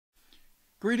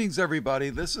Greetings, everybody.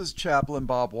 This is Chaplain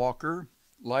Bob Walker,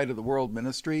 Light of the World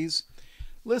Ministries.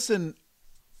 Listen,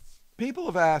 people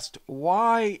have asked,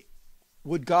 why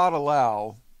would God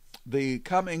allow the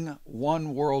coming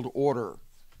one world order?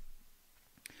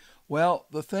 Well,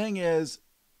 the thing is,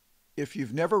 if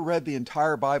you've never read the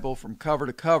entire Bible from cover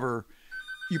to cover,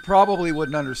 you probably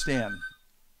wouldn't understand.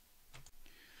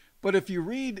 But if you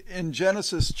read in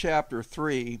Genesis chapter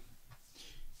 3,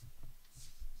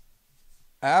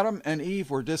 Adam and Eve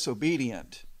were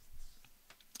disobedient,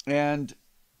 and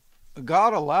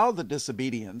God allowed the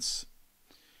disobedience,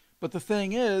 but the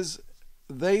thing is,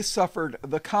 they suffered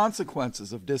the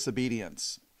consequences of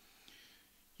disobedience.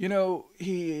 You know,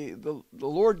 the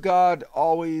Lord God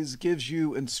always gives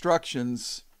you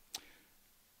instructions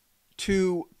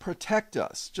to protect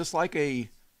us, just like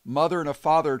a mother and a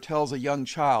father tells a young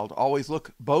child, always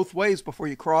look both ways before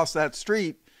you cross that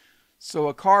street so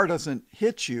a car doesn't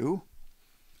hit you.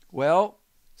 Well,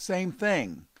 same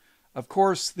thing. Of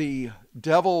course, the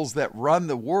devils that run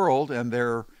the world and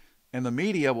the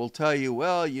media will tell you,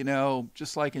 well, you know,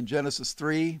 just like in Genesis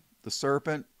 3, the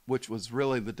serpent, which was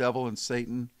really the devil and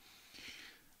Satan,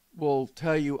 will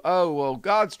tell you, oh, well,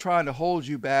 God's trying to hold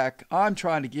you back. I'm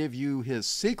trying to give you his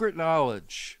secret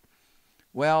knowledge.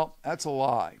 Well, that's a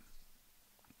lie.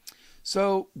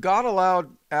 So God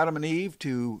allowed Adam and Eve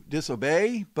to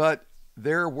disobey, but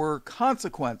there were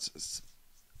consequences.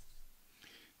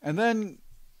 And then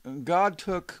God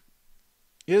took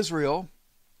Israel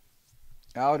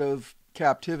out of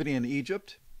captivity in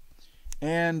Egypt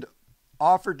and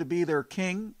offered to be their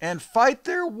king and fight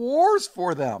their wars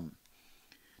for them.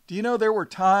 Do you know there were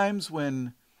times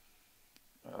when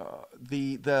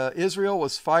the Israel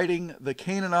was fighting the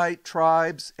Canaanite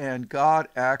tribes and God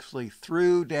actually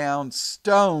threw down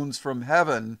stones from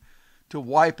heaven to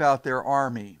wipe out their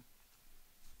army?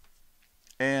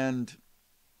 And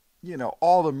you know,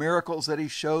 all the miracles that he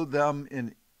showed them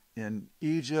in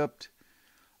Egypt,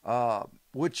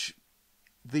 which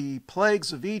the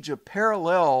plagues of Egypt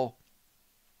parallel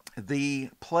the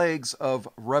plagues of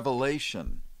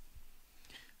Revelation.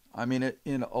 I mean,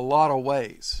 in a lot of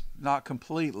ways, not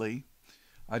completely.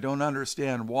 I don't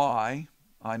understand why.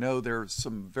 I know there's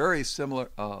some very similar,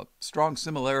 strong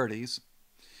similarities.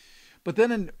 But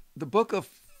then in the book of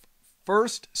 1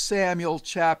 Samuel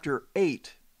chapter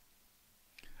 8,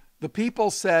 the people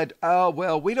said, oh,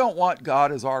 well, we don't want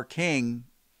God as our king.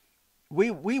 We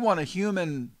want a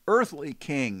human, earthly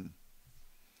king.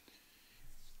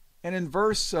 And in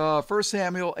 1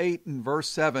 Samuel 8 and verse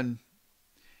 7,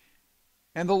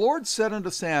 and the Lord said unto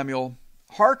Samuel,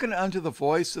 hearken unto the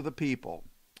voice of the people.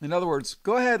 In other words,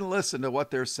 go ahead and listen to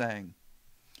what they're saying.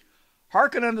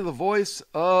 Hearken unto the voice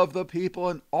of the people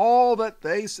and all that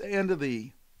they say unto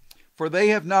thee, for they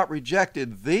have not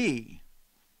rejected thee,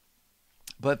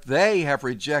 but they have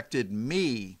rejected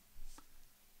me,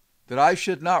 that I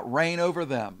should not reign over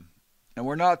them. And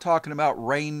we're not talking about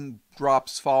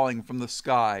raindrops falling from the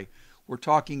sky. We're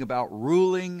talking about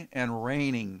ruling and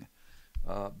reigning,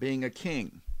 being a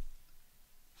king.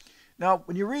 Now,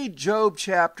 when you read Job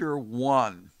chapter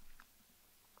 1,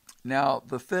 now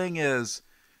the thing is,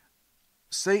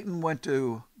 Satan went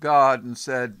to God and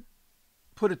said,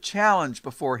 put a challenge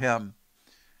before him,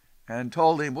 and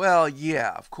told him, well,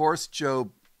 yeah, of course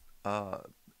Job,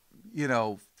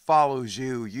 follows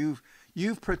you.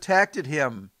 You've protected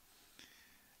him.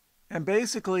 And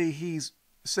basically,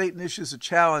 Satan issues a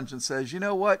challenge and says, you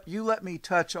know what? You let me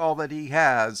touch all that he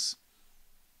has,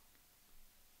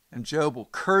 and Job will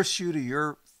curse you to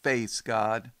your face,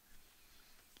 God.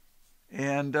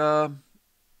 And, of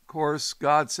course,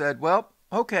 God said, well,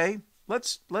 okay,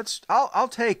 I'll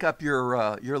take up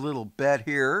your little bet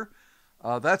here.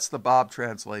 That's the Bob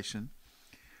translation.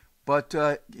 But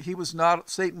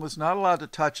Satan was not allowed to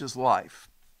touch his life.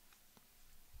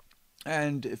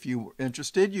 And if you were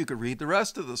interested, you could read the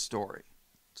rest of the story.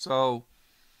 So,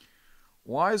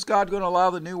 why is God going to allow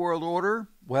the New World Order?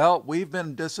 Well, we've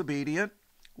been disobedient.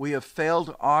 We have failed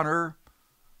to honor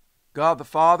God the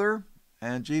Father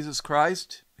and Jesus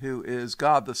Christ, who is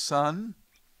God the Son.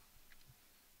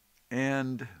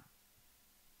 And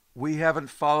we haven't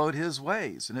followed his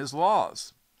ways and his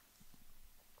laws.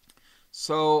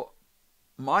 So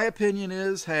my opinion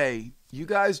is, hey, you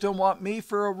guys don't want me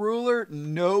for a ruler?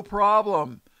 No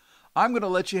problem. I'm going to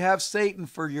let you have Satan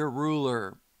for your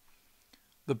ruler.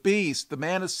 The beast, the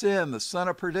man of sin, the son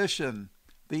of perdition,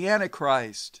 the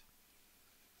Antichrist.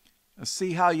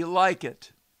 See how you like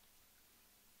it.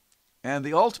 And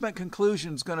the ultimate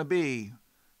conclusion is going to be,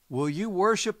 will you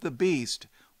worship the beast?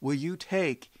 Will you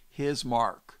take his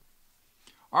mark?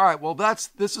 All right, well, this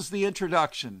is the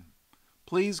introduction.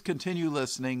 Please continue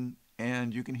listening,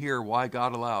 and you can hear why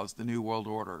God allows the New World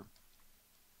Order.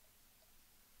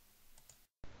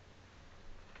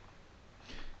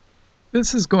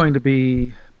 This is going to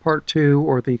be part 2,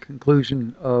 or the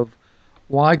conclusion of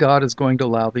why God is going to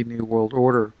allow the New World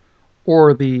Order,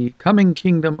 or the coming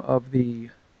kingdom of the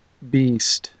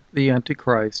beast, the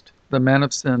Antichrist, the man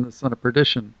of sin, the son of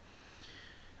perdition.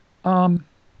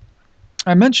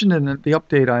 I mentioned in the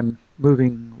update I'm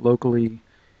moving locally,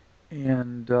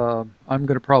 and I'm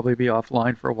going to probably be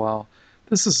offline for a while.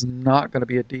 This is not going to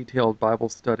be a detailed Bible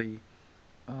study.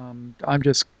 I'm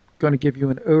just going to give you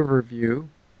an overview.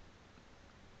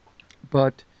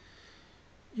 But,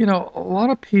 you know, a lot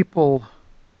of people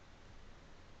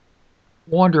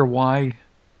wonder why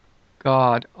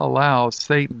God allows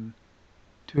Satan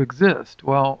to exist.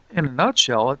 Well, in a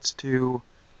nutshell, it's to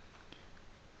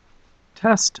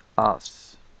test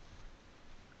us.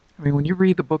 I mean, when you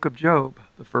read the book of Job,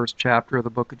 the first chapter of the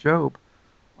book of Job,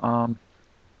 um,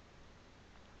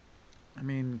 I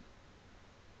mean,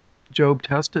 Job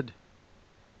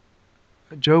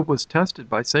was tested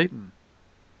by Satan.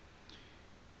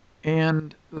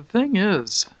 And the thing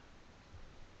is,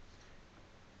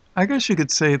 I guess you could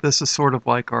say this is sort of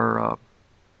like our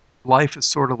life is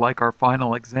sort of like our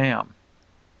final exam.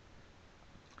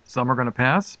 Some are going to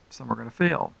pass, some are going to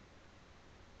fail.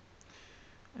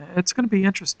 It's going to be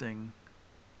interesting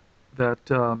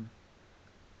that a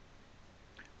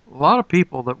lot of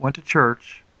people that went to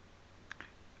church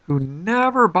who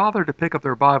never bothered to pick up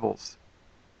their Bibles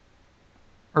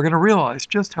are going to realize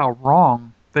just how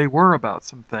wrong they were about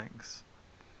some things.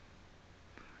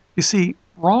 You see,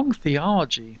 wrong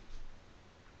theology,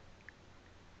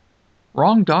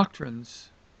 wrong doctrines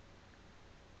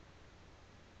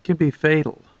can be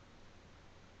fatal.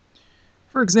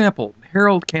 For example,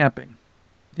 Harold Camping.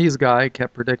 He's a guy who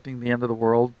kept predicting the end of the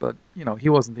world, but you know, he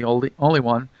wasn't the only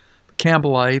one. The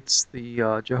Campbellites,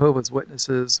 the Jehovah's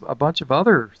Witnesses, a bunch of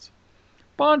others,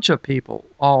 bunch of people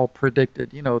all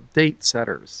predicted, you know, date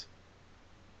setters.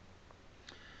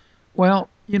 Well,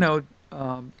 you know,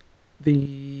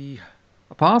 the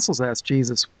apostles asked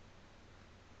Jesus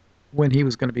when he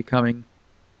was going to be coming,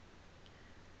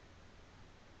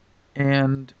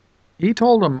 and he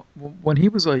told them when he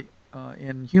was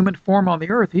in human form on the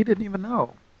earth, he didn't even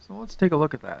know. So let's take a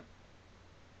look at that.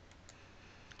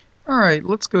 All right,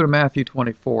 let's go to Matthew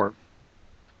 24.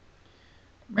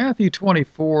 Matthew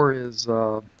 24 is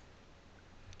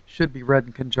should be read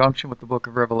in conjunction with the book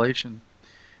of Revelation.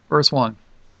 Verse 1.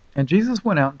 And Jesus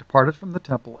went out and departed from the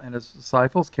temple, and his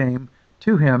disciples came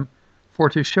to him for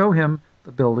to show him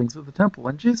the buildings of the temple.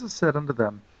 And Jesus said unto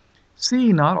them, See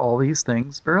ye not all these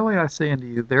things? Verily I say unto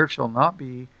you, there shall not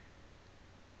be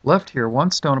left here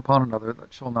one stone upon another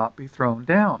that shall not be thrown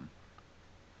down.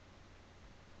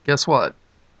 Guess what?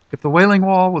 If the Wailing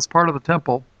Wall was part of the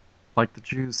temple, like the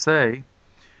Jews say,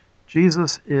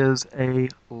 Jesus is a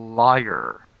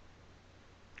liar.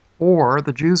 Or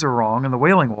the Jews are wrong and the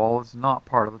Wailing Wall is not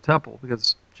part of the temple,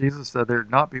 because Jesus said there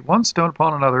not be one stone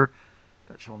upon another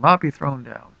that shall not be thrown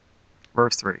down.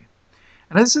 Verse 3.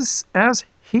 And as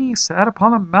he sat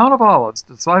upon the Mount of Olives,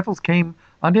 the disciples came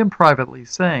unto him privately,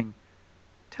 saying,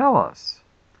 Tell us,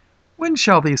 when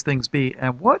shall these things be,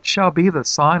 and what shall be the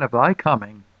sign of thy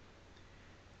coming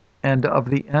and of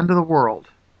the end of the world?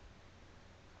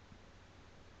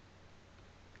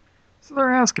 So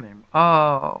they're asking him,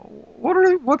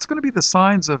 what's going to be the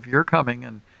signs of your coming,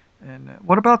 and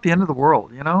what about the end of the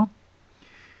world, you know?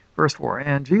 Verse 4,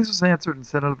 And Jesus answered and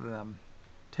said unto them,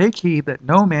 Take heed that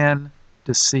no man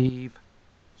deceive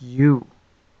you.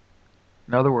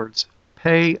 In other words,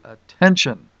 pay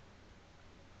attention.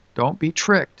 Don't be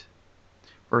tricked.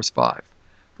 Verse 5,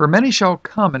 For many shall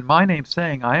come in my name,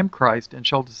 saying, I am Christ, and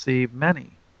shall deceive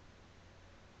many.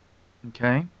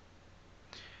 Okay?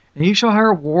 And ye shall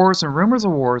hear wars and rumors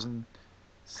of wars, and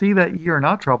see that ye are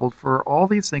not troubled, for all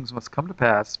these things must come to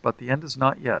pass, but the end is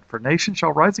not yet. For nation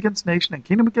shall rise against nation, and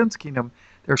kingdom against kingdom.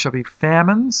 There shall be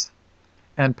famines,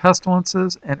 and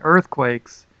pestilences, and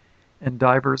earthquakes in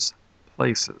divers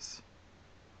places.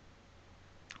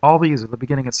 All these are the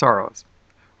beginning of sorrows.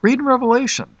 Read in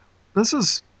Revelation. This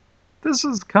is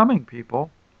coming, people.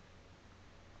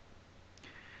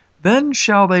 Then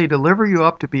shall they deliver you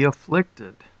up to be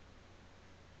afflicted,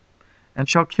 and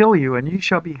shall kill you, and ye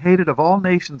shall be hated of all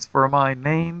nations for my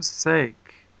name's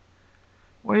sake.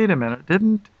 Wait a minute,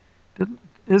 isn't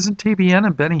TBN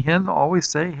and Benny Hinn always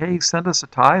say, hey, send us a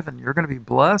tithe and you're going to be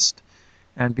blessed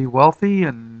and be wealthy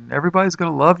and everybody's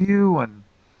going to love you? And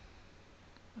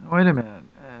wait a minute,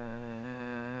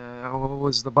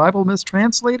 was the Bible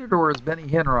mistranslated, or is Benny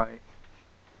Hinn right?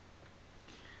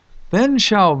 Then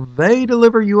shall they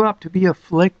deliver you up to be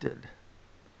afflicted,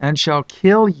 and shall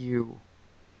kill you.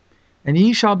 And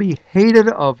ye shall be hated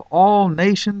of all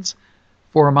nations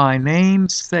for my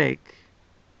name's sake.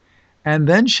 And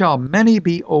then shall many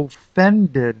be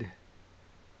offended,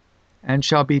 and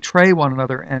shall betray one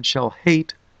another, and shall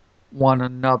hate one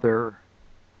another.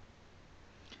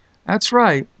 That's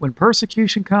right. When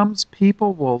persecution comes,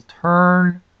 people will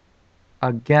turn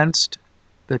against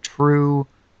the true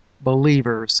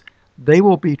believers. They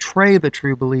will betray the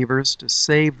true believers to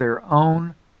save their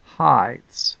own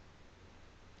hides.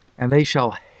 And they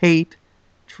shall hate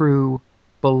true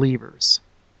believers.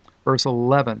 Verse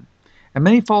 11. And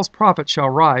many false prophets shall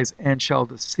rise and shall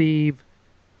deceive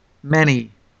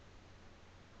many.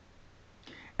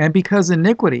 And because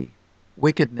iniquity,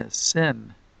 wickedness,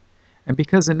 sin, and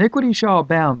because iniquity shall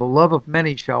abound, the love of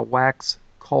many shall wax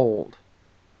cold.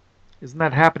 Isn't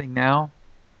that happening now?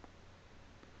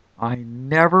 I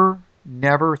never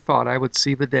thought I would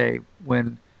see the day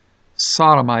when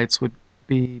sodomites would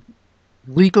be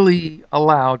legally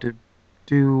allowed to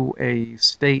do a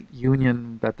state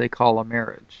union that they call a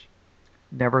marriage.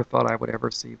 Never thought I would ever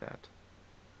see that.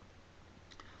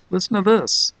 Listen to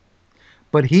this.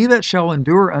 But he that shall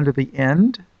endure unto the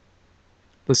end,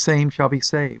 the same shall be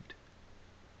saved.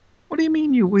 What do you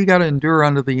mean we got to endure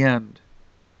unto the end?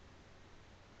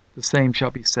 The same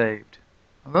shall be saved.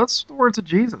 Well, that's the words of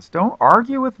Jesus. Don't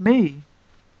argue with me.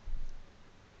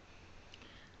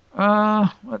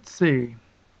 Let's see.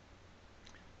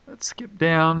 Let's skip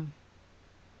down.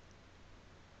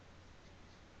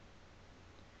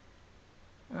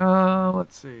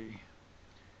 Let's see.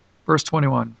 Verse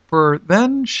 21. For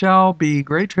then shall be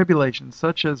great tribulation,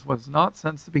 such as was not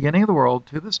since the beginning of the world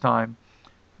to this time,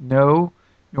 no,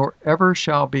 nor ever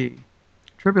shall be.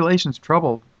 Tribulation's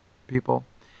trouble, people.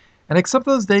 And except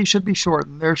those days should be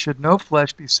shortened, there should no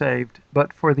flesh be saved,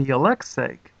 but for the elect's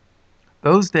sake,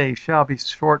 those days shall be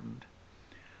shortened.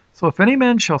 So if any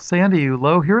man shall say unto you,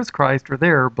 Lo, here is Christ, or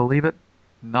there, believe it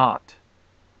not.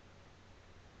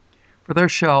 For there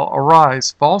shall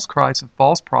arise false Christs and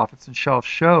false prophets, and shall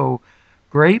show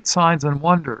great signs and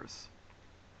wonders,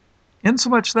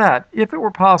 insomuch that, if it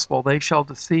were possible, they shall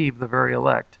deceive the very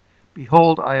elect.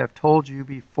 Behold, I have told you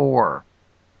before.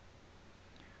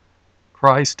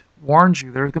 Christ warns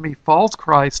you there's going to be false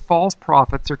Christs, false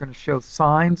prophets. They're going to show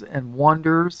signs and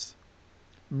wonders,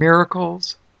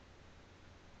 miracles,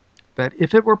 that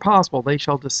if it were possible, they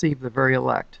shall deceive the very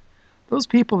elect. Those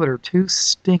people that are too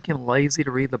stinking lazy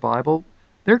to read the Bible,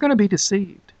 they're going to be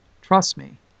deceived. Trust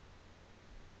me.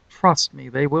 Trust me,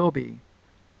 they will be.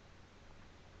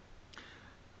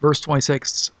 Verse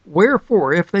 26,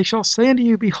 Wherefore, if they shall say unto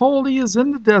you, Behold, he is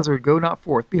in the desert, go not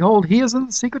forth. Behold, he is in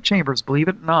the secret chambers, believe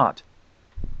it not.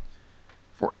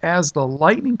 For as the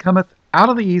lightning cometh out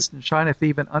of the east and shineth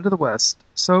even unto the west,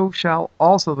 so shall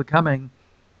also the coming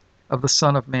of the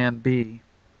Son of Man be.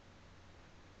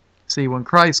 See, when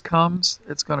Christ comes,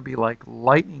 it's going to be like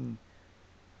lightning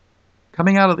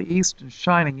coming out of the east and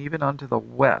shining even unto the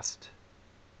west.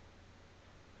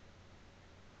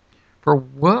 For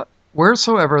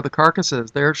wheresoever the carcass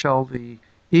is, there shall the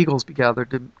eagles be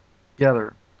gathered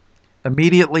together.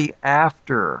 Immediately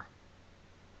after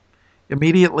the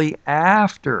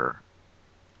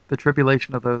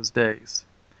tribulation of those days,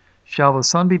 shall the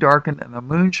sun be darkened, and the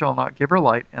moon shall not give her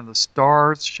light, and the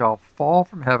stars shall fall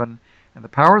from heaven, and the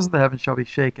powers of the heavens shall be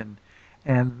shaken.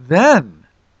 And then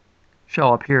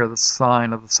shall appear the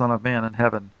sign of the Son of Man in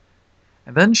heaven.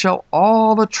 And then shall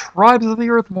all the tribes of the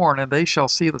earth mourn, and they shall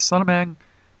see the Son of Man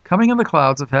coming in the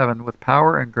clouds of heaven with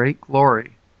power and great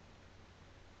glory.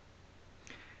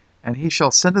 And he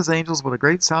shall send his angels with a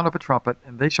great sound of a trumpet,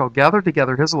 and they shall gather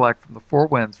together his elect from the four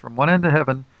winds, from one end of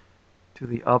heaven to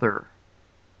the other.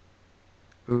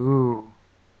 Ooh.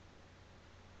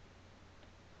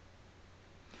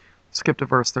 Skip to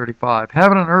verse 35.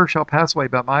 Heaven and earth shall pass away,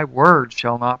 but my words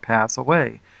shall not pass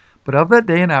away. But of that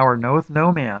day and hour knoweth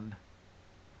no man,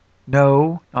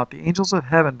 no, not the angels of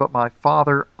heaven, but my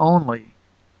Father only.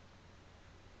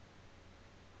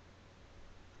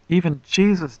 Even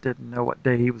Jesus didn't know what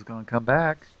day he was going to come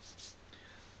back.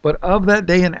 But of that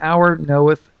day and hour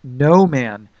knoweth no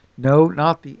man, no,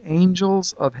 not the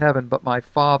angels of heaven, but my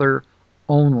Father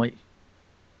only.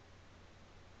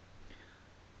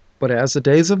 But as the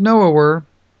days of Noah were,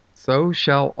 so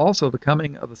shall also the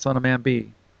coming of the Son of Man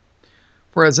be.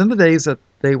 For as in the days that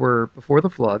they were before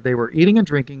the flood, they were eating and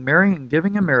drinking, marrying and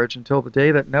giving in marriage, until the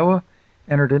day that Noah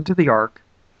entered into the ark,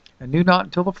 and knew not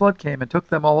until the flood came and took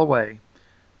them all away,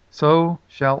 so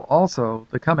shall also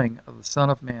the coming of the Son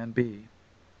of Man be.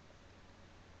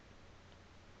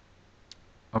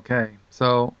 Okay,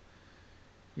 so,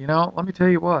 let me tell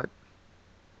you what.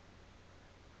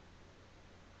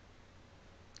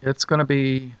 It's going to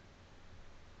be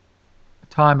a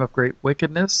time of great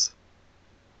wickedness,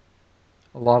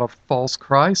 a lot of false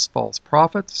Christs, false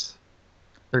prophets.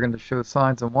 They're going to show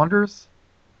signs and wonders.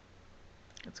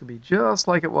 It's going to be just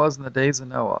like it was in the days of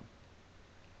Noah.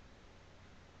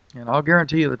 And I'll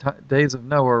guarantee you the days of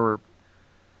Noah were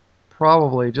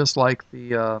probably just like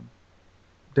the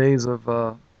days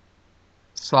of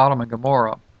Sodom and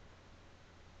Gomorrah.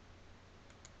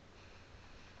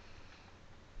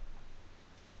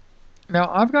 Now,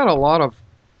 I've got a lot of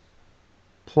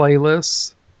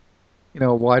playlists.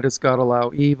 Why does God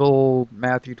allow evil?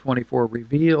 Matthew 24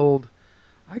 revealed.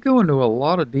 I go into a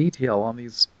lot of detail on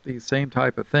these same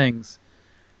type of things.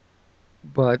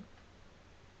 But,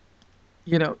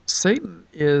 Satan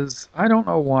is, I don't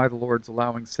know why the Lord's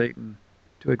allowing Satan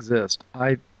to exist.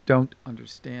 I don't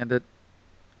understand it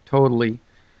totally.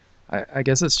 I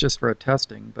guess it's just for a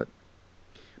testing, but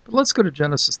let's go to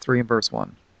Genesis 3 and verse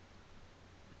 1.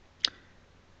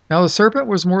 Now the serpent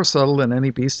was more subtle than any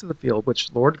beast of the field which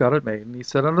the Lord God had made, and he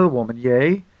said unto the woman,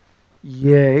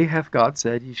 Yea, hath God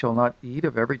said, Ye shall not eat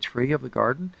of every tree of the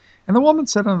garden? And the woman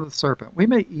said unto the serpent, We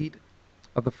may eat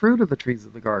of the fruit of the trees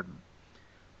of the garden,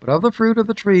 but of the fruit of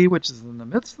the tree which is in the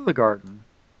midst of the garden,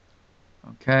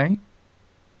 okay,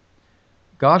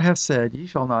 God hath said, Ye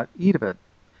shall not eat of it,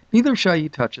 neither shall ye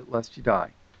touch it, lest ye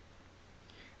die.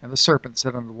 And the serpent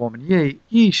said unto the woman, Yea,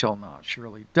 ye shall not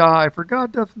surely die, for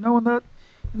God doth know that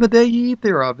in the day ye eat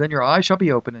thereof, then your eyes shall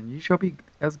be opened, and ye shall be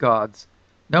as gods,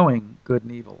 knowing good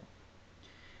and evil.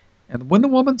 And when the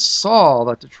woman saw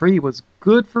that the tree was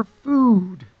good for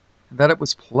food, and that it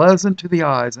was pleasant to the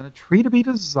eyes, and a tree to be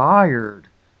desired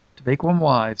to make one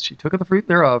wise, she took of the fruit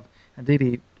thereof, and did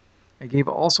eat, and gave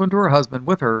also unto her husband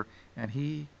with her, and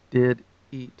he did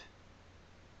eat.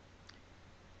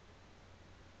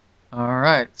 All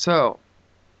right, so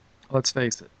let's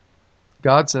face it.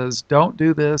 God says, don't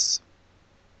do this.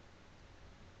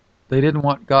 They didn't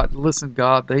want God to listen to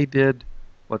God. They did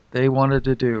what they wanted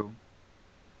to do.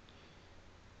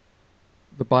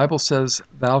 The Bible says,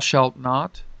 thou shalt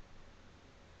not.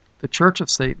 The church of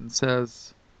Satan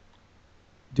says,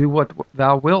 do what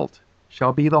thou wilt,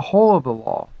 shall be the whole of the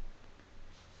law.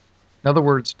 In other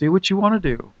words, do what you want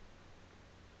to do.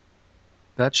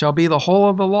 That shall be the whole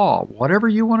of the law. Whatever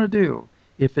you want to do.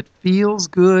 If it feels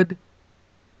good,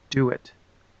 do it.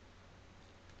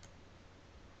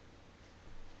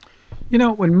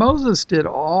 When Moses did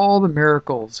all the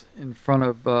miracles in front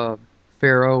of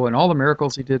Pharaoh and all the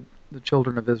miracles he did the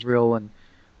children of Israel and,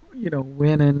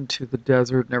 went into the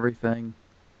desert and everything,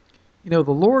 the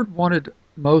Lord wanted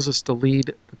Moses to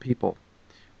lead the people.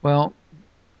 Well,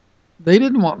 they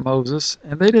didn't want Moses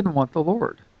and they didn't want the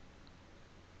Lord.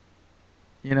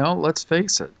 Let's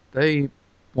face it. They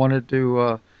wanted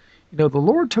to, the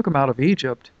Lord took them out of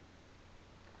Egypt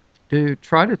to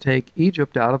try to take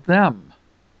Egypt out of them.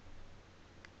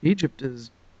 Egypt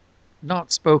is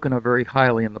not spoken of very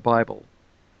highly in the Bible.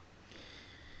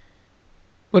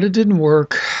 But it didn't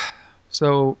work.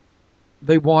 So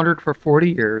they wandered for 40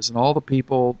 years, and all the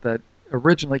people that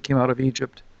originally came out of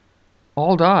Egypt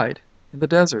all died in the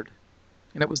desert.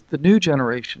 And it was the new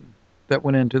generation that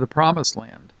went into the Promised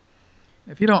Land.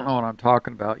 If you don't know what I'm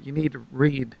talking about, you need to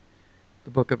read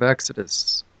the book of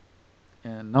Exodus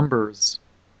and Numbers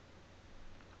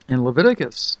and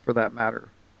Leviticus, for that matter.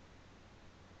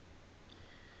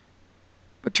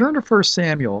 But turn to 1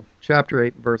 Samuel chapter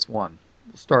 8 and verse 1.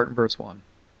 We'll start in verse 1.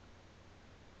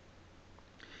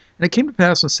 And it came to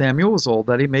pass when Samuel was old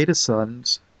that he made his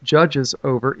sons judges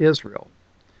over Israel.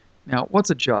 Now,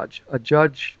 what's a judge? A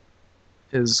judge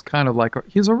is kind of like,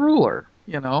 he's a ruler,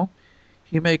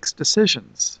 He makes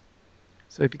decisions.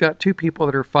 So if you got two people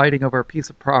that are fighting over a piece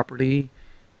of property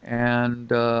and,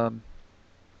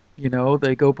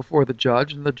 they go before the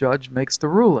judge and the judge makes the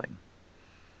ruling.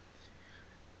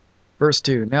 Verse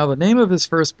 2, Now the name of his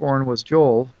firstborn was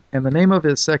Joel, and the name of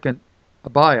his second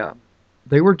Abiah.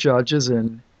 They were judges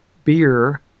in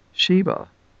Beer-sheba.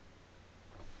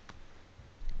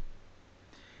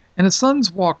 And his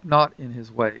sons walked not in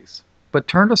his ways, but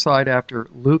turned aside after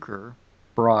lucre,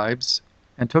 bribes,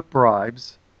 and took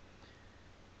bribes,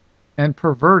 and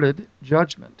perverted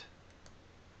judgment.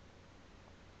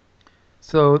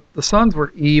 So the sons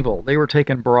were evil. They were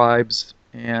taking bribes,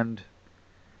 and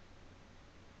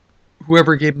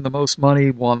whoever gave them the most money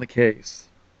won the case.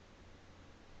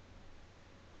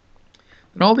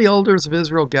 And all the elders of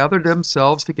Israel gathered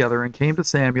themselves together and came to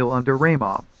Samuel unto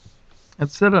Ramah, and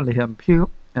said unto him,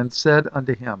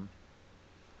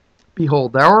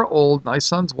 Behold, thou art old, and thy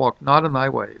sons walk not in thy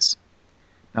ways.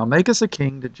 Now make us a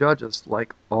king to judge us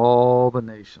like all the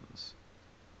nations.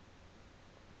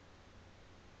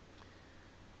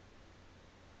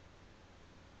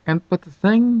 But the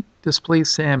thing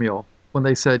displeased Samuel when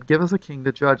they said, "Give us a king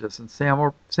to judge us." And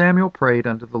Samuel prayed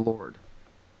unto the Lord.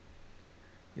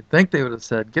 You'd think they would have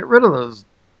said, "Get rid of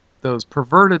those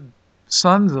perverted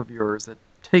sons of yours that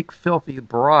take filthy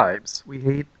bribes. We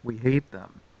hate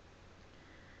them."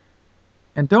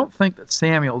 And don't think that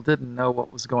Samuel didn't know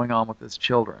what was going on with his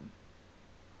children.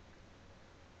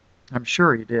 I'm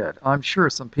sure he did. I'm sure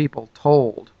some people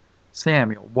told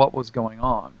Samuel what was going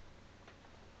on.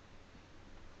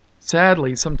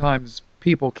 Sadly, sometimes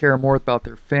people care more about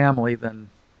their family than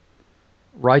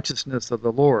righteousness of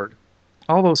the Lord,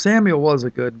 although Samuel was a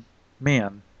good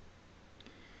man.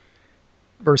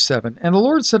 Verse 7, And the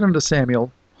Lord said unto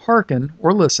Samuel, Hearken,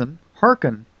 or listen,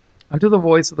 hearken unto the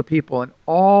voice of the people, and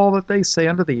all that they say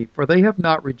unto thee, for they have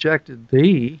not rejected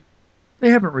thee, they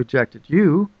haven't rejected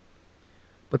you,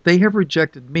 but they have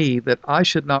rejected me, that I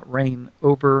should not reign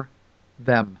over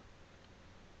them.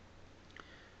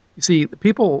 You see, the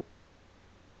people,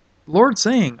 the Lord's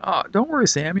saying, don't worry,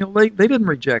 Samuel, they didn't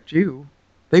reject you.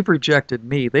 They've rejected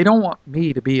me. They don't want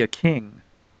me to be a king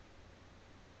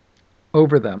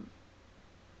over them.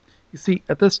 You see,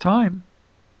 at this time,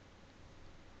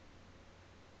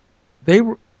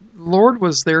 the Lord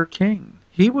was their king.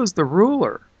 He was the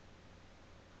ruler.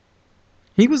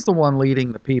 He was the one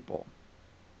leading the people.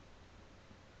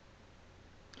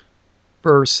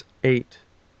 Verse 8.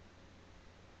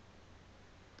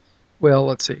 Well,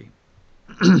 let's see.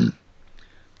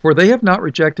 For they have not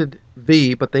rejected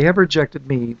thee, but they have rejected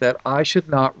me, that I should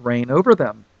not reign over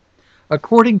them,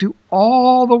 according to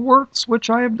all the works which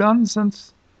I have done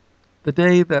since the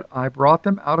day that I brought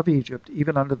them out of Egypt,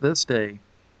 even unto this day,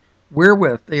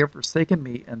 wherewith they have forsaken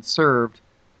me and served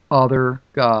other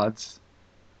gods.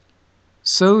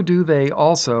 So do they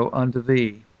also unto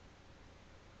thee.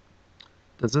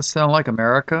 Does this sound like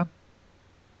America?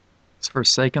 Has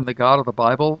forsaken the God of the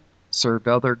Bible, served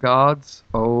other gods?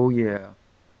 Oh, yeah.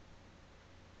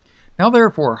 Now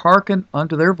therefore hearken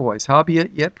unto their voice,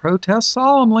 howbeit yet protest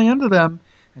solemnly unto them,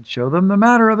 and show them the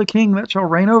matter of the king that shall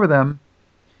reign over them.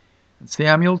 And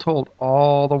Samuel told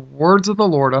all the words of the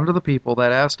Lord unto the people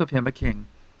that asked of him a king.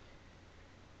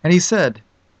 And he said,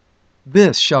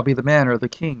 This shall be the manner of the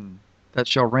king that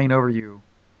shall reign over you.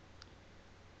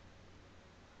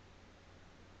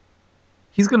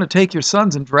 He's going to take your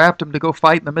sons and draft them to go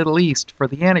fight in the Middle East for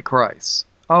the Antichrist.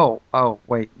 Oh,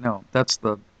 wait, no, that's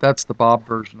the Bob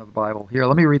version of the Bible. Here,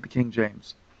 let me read the King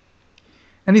James.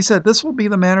 And he said, This will be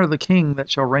the manner of the king that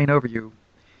shall reign over you.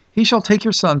 He shall take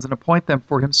your sons and appoint them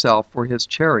for himself for his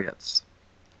chariots,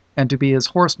 and to be his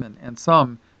horsemen, and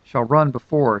some shall run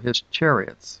before his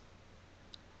chariots.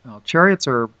 Now, chariots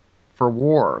are for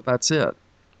war, that's it.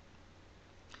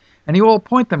 And he will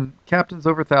appoint them captains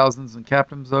over thousands and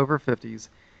captains over fifties,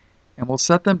 and will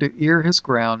set them to ear his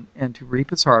ground, and to reap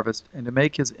his harvest, and to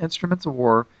make his instruments of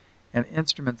war, and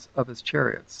instruments of his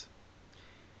chariots.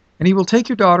 And he will take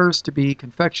your daughters to be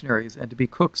confectionaries, and to be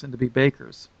cooks, and to be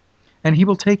bakers. And he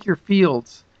will take your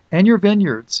fields, and your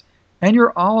vineyards, and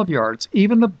your olive yards,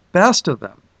 even the best of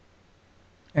them,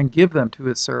 and give them to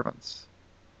his servants.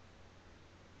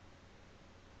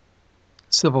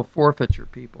 Civil forfeiture,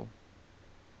 people.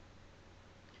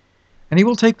 And he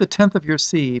will take the tenth of your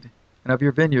seed and of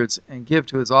your vineyards, and give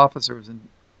to his officers and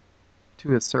to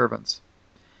his servants.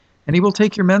 And he will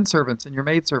take your men servants and your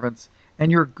maidservants,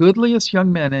 and your goodliest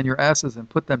young men and your asses, and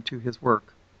put them to his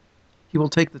work. He will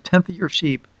take the tenth of your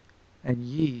sheep, and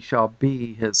ye shall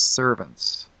be his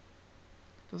servants.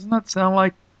 Doesn't that sound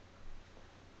like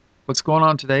what's going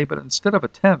on today? But instead of a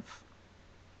tenth,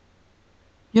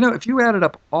 if you added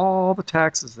up all the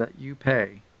taxes that you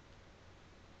pay,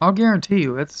 I'll guarantee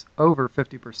you it's over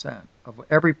 50% of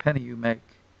every penny you make.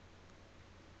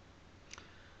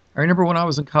 I remember when I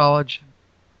was in college,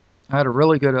 I had a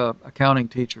really good accounting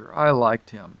teacher. I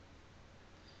liked him.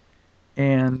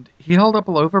 And he held up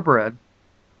a loaf of bread.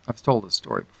 I've told this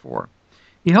story before.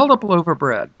 He held up a loaf of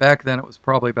bread. Back then it was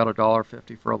probably about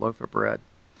 $1.50 for a loaf of bread.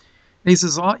 And he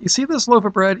says, you see this loaf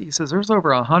of bread? He says, there's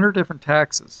over 100 different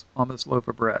taxes on this loaf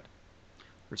of bread.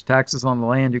 There's taxes on the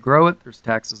land you grow it. There's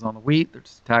taxes on the wheat.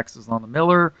 There's taxes on the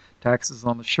miller. Taxes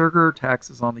on the sugar.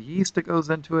 Taxes on the yeast that goes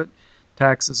into it.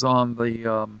 Taxes on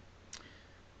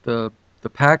the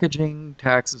packaging.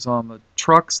 Taxes on the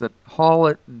trucks that haul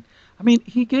it. And I mean,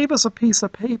 he gave us a piece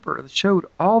of paper that showed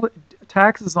all the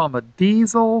taxes on the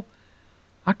diesel.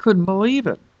 I couldn't believe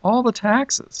it. All the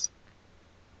taxes.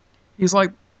 He's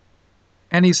like,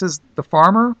 and he says the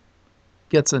farmer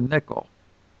gets a nickel.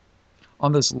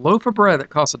 On this loaf of bread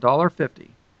that costs $1.50,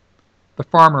 the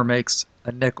farmer makes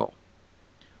a nickel.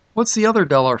 What's the other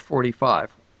 $1.45?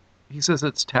 He says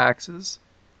it's taxes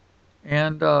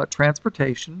and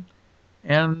transportation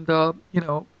and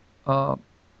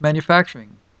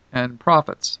manufacturing and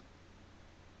profits.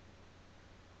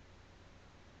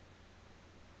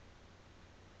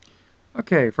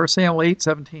 Okay, 1 Samuel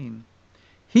 8:17.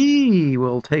 He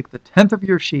will take the tenth of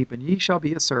your sheep, and ye shall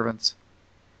be his servants.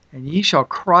 And ye shall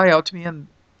cry out to me in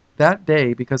that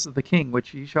day because of the king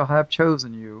which ye shall have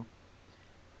chosen you,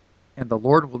 and the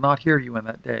Lord will not hear you in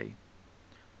that day.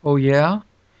 Oh yeah?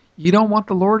 You don't want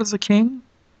the Lord as a king?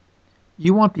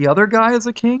 You want the other guy as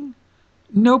a king?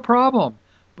 No problem.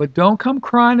 But don't come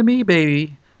crying to me,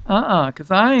 baby.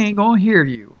 'Cause I ain't gonna hear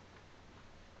you.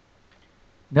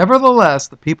 Nevertheless,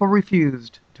 the people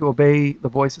refused to obey the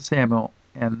voice of Samuel,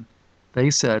 and they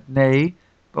said, Nay,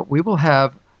 but we will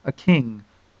have a king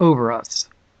over us.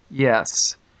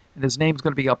 Yes, and his name's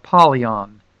going to be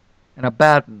Apollyon and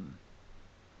Abaddon,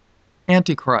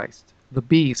 Antichrist, the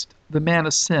beast, the man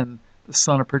of sin, the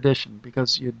son of perdition,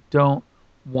 because you don't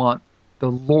want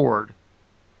the Lord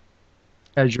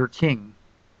as your king.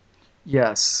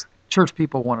 Yes, church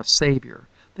people want a savior.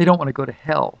 They don't want to go to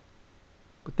hell,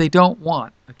 but they don't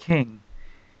want a king.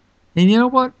 And you know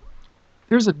what?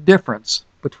 There's a difference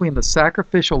between the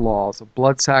sacrificial laws of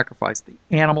blood sacrifice, the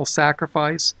animal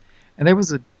sacrifice, and there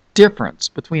was a difference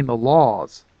between the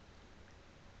laws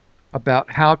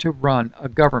about how to run a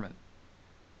government.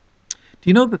 Do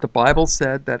you know that the Bible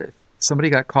said that if somebody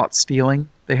got caught stealing,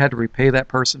 they had to repay that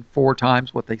person 4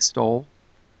 times what they stole?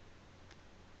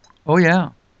 Oh, yeah.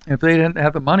 And if they didn't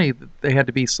have the money, they had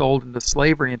to be sold into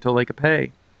slavery until they could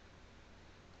pay.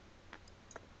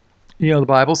 You know, the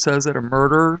Bible says that a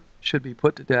murderer should be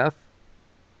put to death.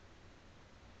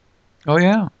 Oh,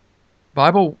 yeah.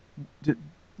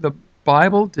 The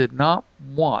Bible did not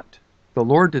want, the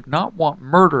Lord did not want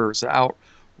murderers out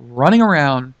running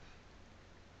around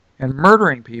and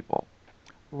murdering people.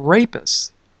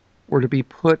 Rapists were to be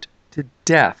put to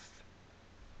death.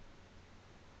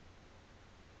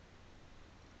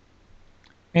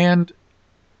 And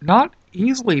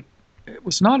it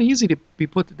was not easy to be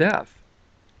put to death.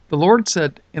 The Lord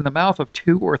said, in the mouth of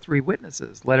 2 or 3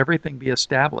 witnesses, let everything be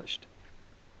established.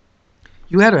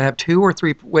 You had to have 2 or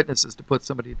 3 witnesses to put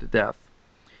somebody to death.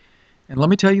 And let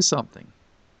me tell you something.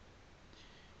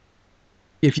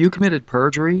 If you committed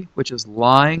perjury, which is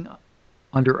lying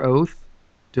under oath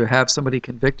to have somebody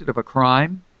convicted of a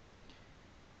crime,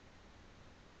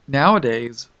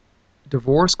 nowadays,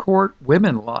 divorce court,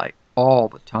 women lie all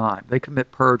the time. They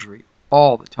commit perjury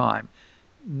all the time.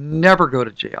 Never go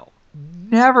to jail.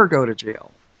 Never go to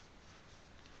jail.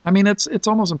 I mean, it's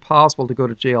almost impossible to go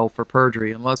to jail for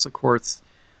perjury unless, of course,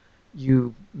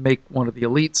 you make one of the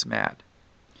elites mad.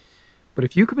 But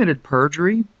if you committed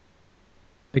perjury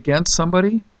against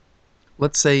somebody,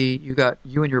 let's say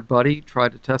you and your buddy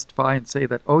tried to testify and say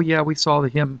that, oh yeah, we saw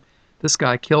this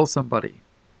guy kill somebody.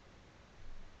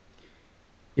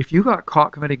 If you got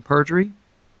caught committing perjury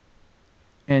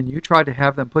and you tried to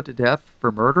have them put to death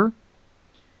for murder,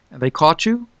 and they caught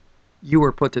you, you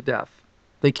were put to death.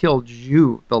 They killed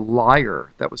you, the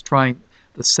liar that was trying,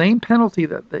 the same penalty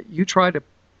that you tried to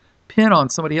pin on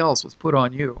somebody else was put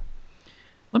on you.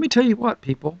 Let me tell you what,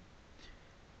 people.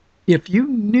 If you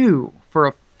knew for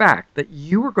a fact that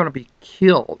you were going to be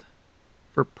killed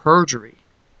for perjury,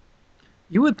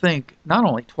 you would think not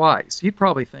only twice, you'd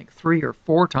probably think 3 or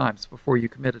 4 times before you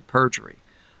committed perjury.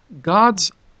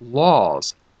 God's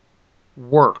laws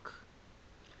work.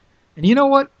 And you know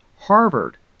what?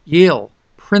 Harvard, Yale,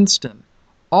 Princeton,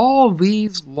 all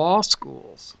these law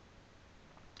schools,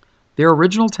 their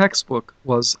original textbook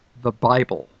was the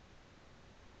Bible.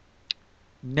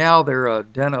 Now they're a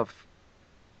den of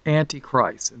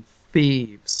antichrists and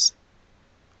thieves.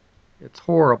 It's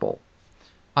horrible.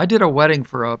 I did a wedding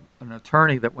for an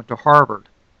attorney that went to Harvard,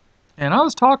 and I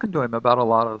was talking to him about a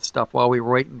lot of the stuff while we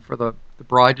were waiting for the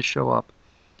bride to show up.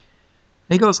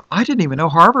 And he goes, I didn't even know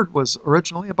Harvard was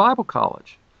originally a Bible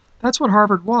college. That's what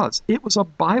Harvard was. It was a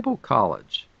Bible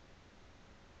college.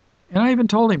 And I even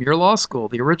told him, your law school,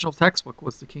 the original textbook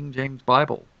was the King James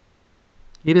Bible.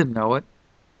 He didn't know it.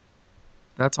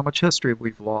 That's how much history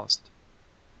we've lost.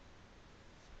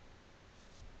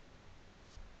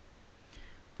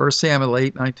 1 Samuel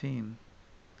 8:19.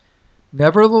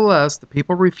 Nevertheless, the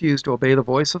people refused to obey the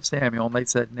voice of Samuel, and they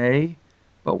said, Nay,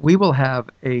 but we will have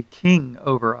a king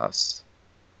over us,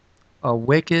 a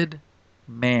wicked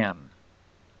man,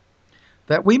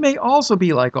 that we may also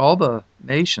be like all the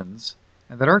nations,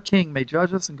 and that our king may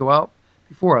judge us and go out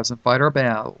before us and fight our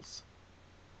battles.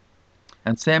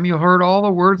 And Samuel heard all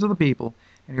the words of the people,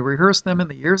 and he rehearsed them in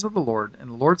the ears of the Lord. And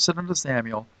the Lord said unto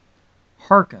Samuel,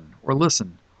 Hearken, or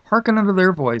listen, hearken unto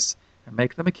their voice, and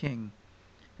make them a king.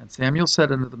 And Samuel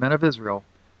said unto the men of Israel,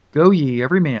 Go ye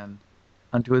every man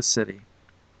unto his city.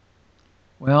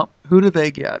 Well, who did they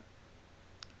get?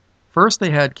 First, they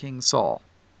had King Saul.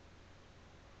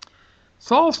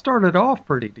 Saul started off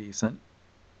pretty decent,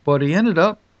 but he ended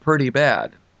up pretty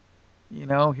bad. You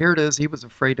know, here it is. He was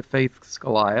afraid to face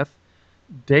Goliath.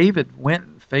 David went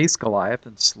and faced Goliath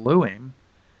and slew him.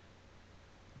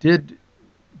 Did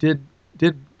did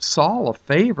did Saul a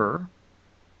favor.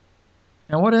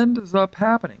 And what ends up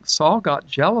happening? Saul got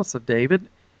jealous of David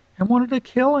and wanted to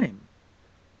kill him.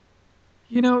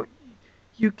 You know,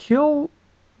 you kill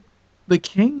the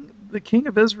king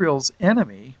of Israel's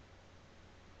enemy,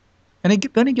 and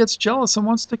then he gets jealous and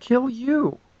wants to kill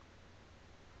you.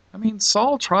 I mean,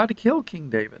 Saul tried to kill King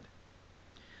David.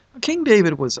 King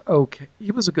David was okay.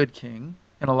 He was a good king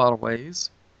in a lot of ways.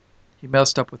 He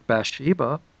messed up with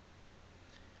Bathsheba,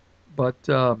 but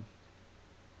the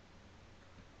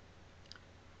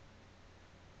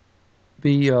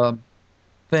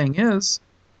thing is,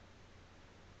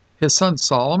 his son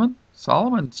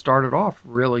Solomon started off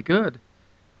really good,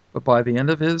 but by the end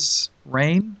of his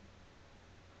reign,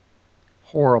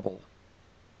 horrible.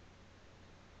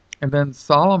 And then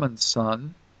Solomon's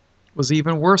son was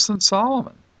even worse than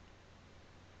Solomon.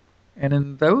 And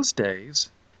in those days,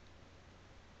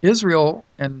 Israel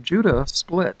and Judah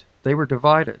split. They were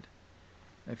divided.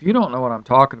 If you don't know what I'm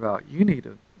talking about, you need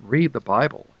to read the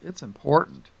Bible. It's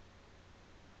important.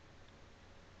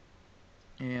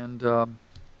 And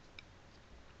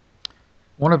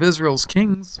one of Israel's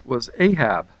kings was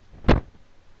Ahab.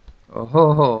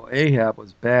 Oh, Ahab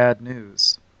was bad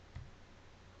news.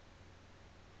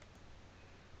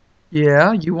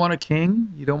 Yeah, you want a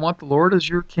king? You don't want the Lord as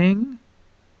your king?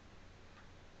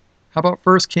 How about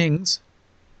 1 Kings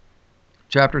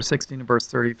chapter 16 and verse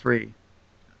 33?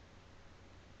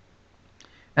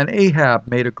 And Ahab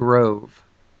made a grove.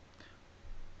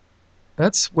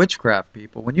 That's witchcraft,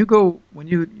 people. When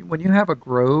you have a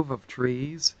grove of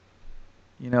trees,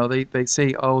 you know, they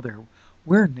say, oh,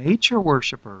 we're nature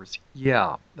worshipers.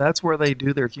 Yeah, that's where they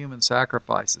do their human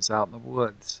sacrifices, out in the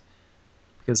woods,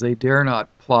 because they dare not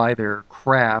ply their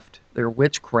craft, their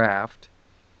witchcraft,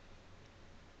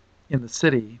 in the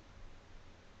city.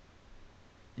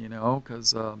 You know,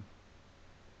 because I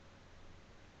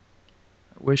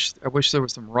wish there were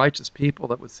some righteous people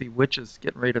that would see witches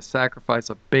getting ready to sacrifice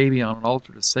a baby on an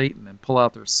altar to Satan and pull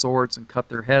out their swords and cut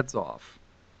their heads off.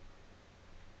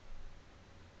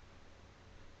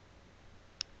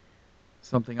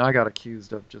 Something I got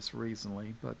accused of just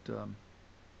recently, but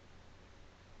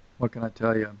what can I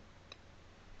tell you?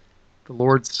 The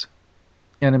Lord's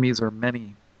enemies are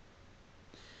many.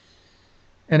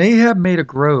 And Ahab made a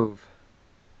grove,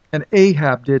 and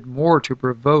Ahab did more to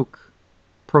provoke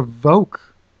the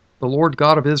Lord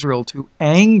God of Israel to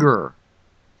anger.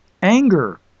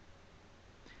 Anger.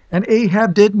 And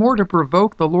Ahab did more to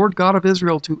provoke the Lord God of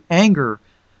Israel to anger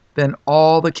than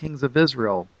all the kings of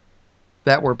Israel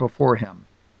that were before him.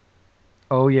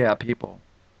 Oh yeah, people.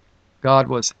 God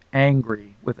was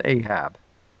angry with Ahab.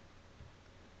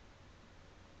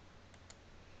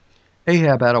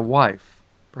 Ahab had a wife.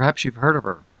 Perhaps you've heard of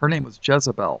her. Her name was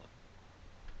Jezebel.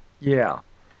 Yeah.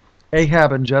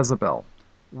 Ahab and Jezebel.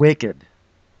 Wicked.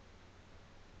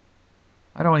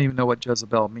 I don't even know what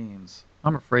Jezebel means.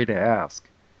 I'm afraid to ask.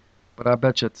 But I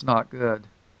bet you it's not good.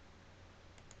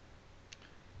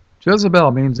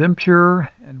 Jezebel means impure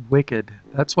and wicked.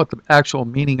 That's what the actual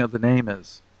meaning of the name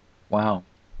is. Wow.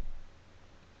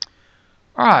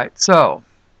 Alright, so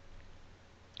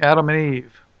Adam and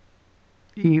Eve.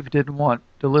 Eve didn't want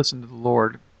to listen to the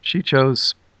Lord. She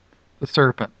chose the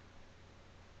serpent.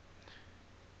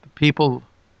 The people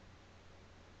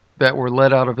that were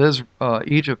led out of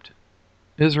Egypt,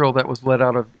 Israel that was led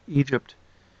out of Egypt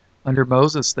under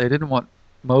Moses, they didn't want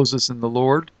Moses and the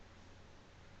Lord.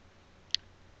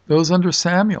 Those under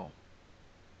Samuel,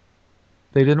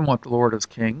 they didn't want the Lord as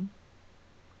king.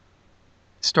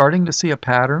 Starting to see a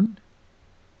pattern,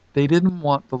 they didn't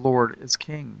want the Lord as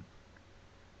king.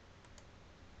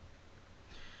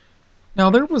 Now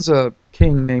there was a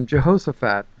king named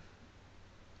Jehoshaphat.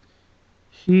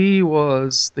 He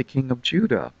was the king of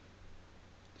Judah.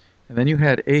 And then you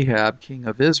had Ahab, king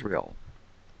of Israel.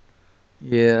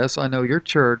 Yes, I know your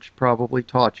church probably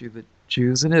taught you that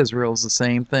Jews and Israel is the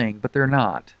same thing, but they're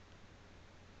not.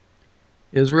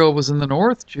 Israel was in the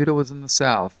north, Judah was in the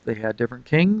south. They had different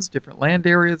kings, different land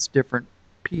areas, different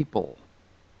people.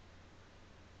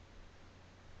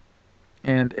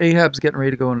 And Ahab's getting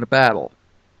ready to go into battle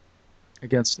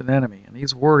against an enemy, and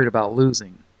he's worried about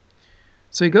losing.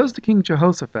 So he goes to King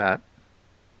Jehoshaphat,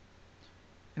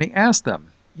 and he asks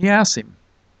him,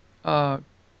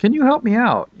 can you help me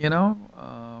out? You know,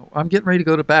 I'm getting ready to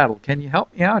go to battle. Can you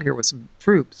help me out here with some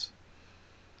troops?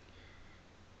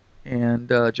 And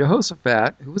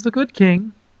Jehoshaphat, who was a good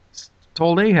king,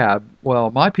 told Ahab,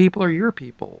 well, my people are your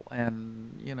people,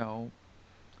 and,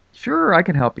 sure, I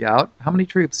can help you out. How many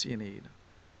troops do you need?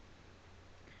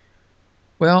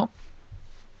 Well,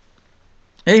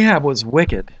 Ahab was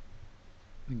wicked.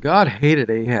 God hated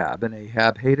Ahab, and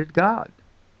Ahab hated God.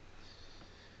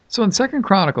 So in 2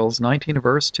 Chronicles 19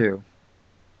 verse 2,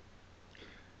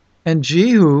 and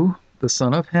Jehu, the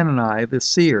son of Hanani, the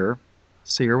seer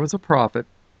was a prophet,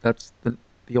 that's an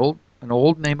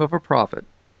old name of a prophet,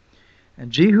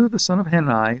 and Jehu, the son of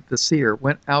Hanani, the seer,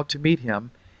 went out to meet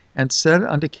him, and said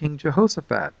unto King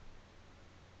Jehoshaphat,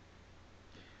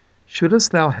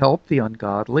 shouldest thou help the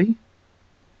ungodly?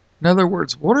 In other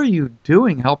words, what are you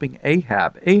doing helping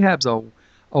Ahab? Ahab's a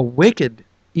wicked,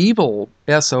 evil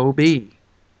SOB.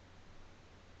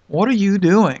 What are you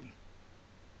doing?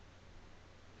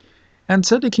 And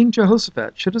said to King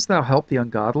Jehoshaphat, shouldest thou help the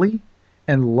ungodly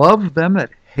and love them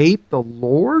that hate the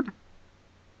Lord?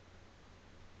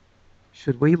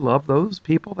 Should we love those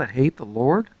people that hate the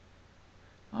Lord?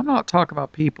 I'm not talking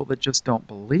about people that just don't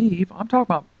believe. I'm talking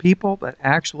about people that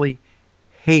actually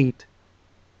hate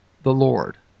the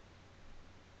Lord.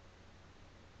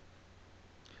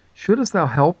 Shouldest thou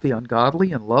help the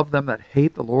ungodly and love them that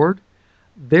hate the Lord?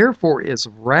 Therefore is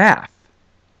wrath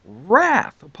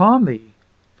upon thee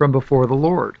from before the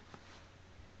Lord.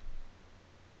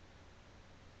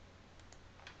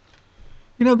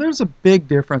 There's a big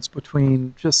difference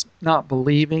between just not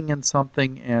believing in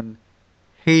something and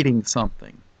hating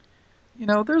something.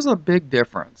 There's a big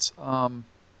difference.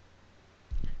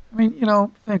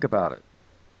 Think about it.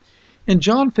 In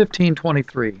John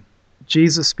 15:23,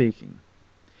 Jesus speaking,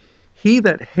 he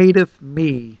that hateth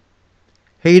me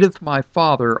hateth my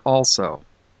Father also.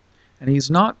 And he's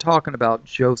not talking about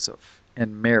Joseph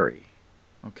and Mary,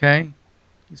 okay?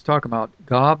 He's talking about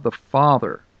God the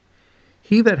Father.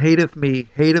 He that hateth me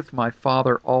hateth my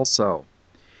Father also.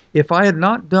 If I had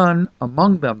not done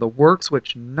among them the works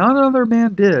which none other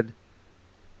man did,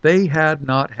 they had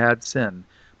not had sin.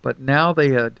 But now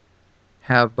they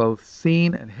have both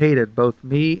seen and hated both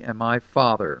me and my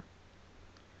Father.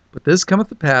 But this cometh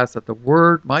to pass that the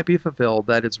word might be fulfilled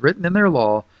that is written in their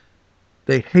law,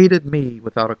 they hated me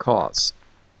without a cause.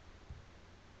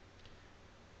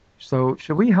 So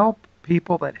should we help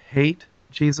people that hate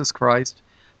Jesus Christ?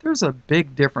 There's a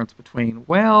big difference between,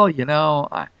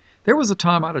 there was a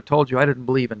time I'd have told you I didn't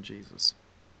believe in Jesus,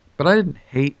 but I didn't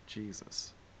hate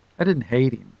Jesus. I didn't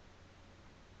hate him.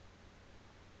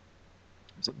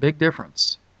 There's a big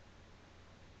difference.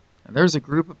 And there's a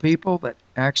group of people that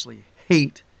actually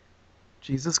hate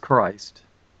Jesus Christ,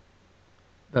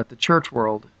 that the church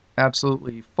world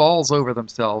absolutely falls over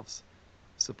themselves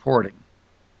supporting.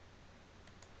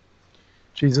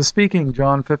 Jesus speaking,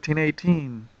 John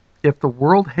 15:18, if the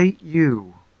world hate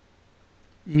you,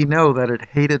 ye know that it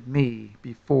hated me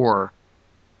before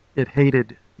it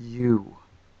hated you.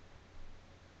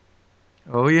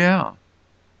 Oh yeah.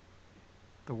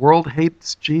 The world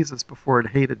hates Jesus before it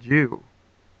hated you.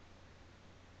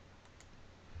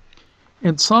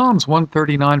 In Psalms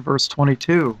 139 verse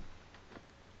 22,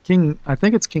 I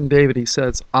think it's King David, he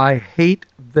says, I hate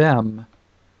them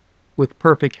with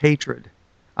perfect hatred.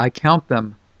 I count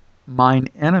them mine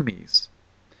enemies.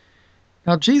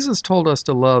 Now Jesus told us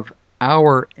to love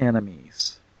our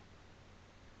enemies,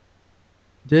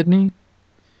 didn't he?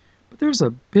 But there's a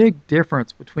big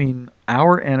difference between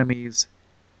our enemies.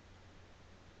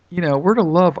 We're to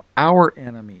love our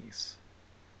enemies.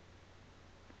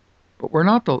 But we're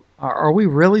not are we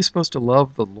really supposed to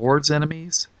love the Lord's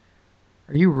enemies?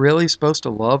 Are you really supposed to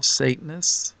love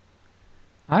Satanists?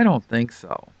 I don't think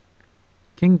so.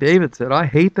 King David said, I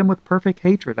hate them with perfect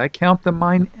hatred. I count them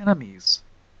mine enemies.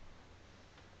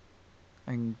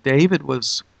 And David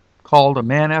was called a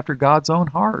man after God's own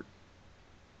heart.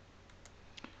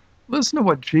 Listen to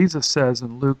what Jesus says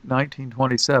in Luke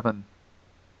 19:27.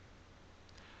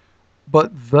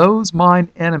 But those mine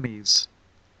enemies,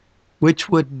 which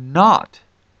would not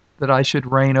that I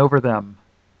should reign over them,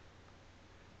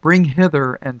 bring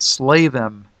hither and slay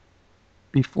them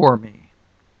before me.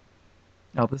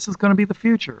 Now this is going to be the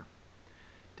future.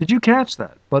 Did you catch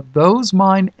that? But those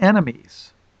mine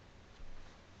enemies,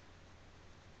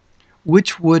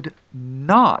 which would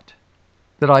not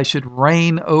that I should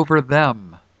reign over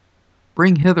them,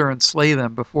 bring hither and slay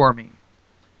them before me.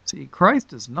 See,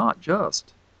 Christ is not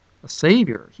just a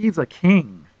savior. He's a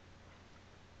king.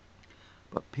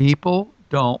 But people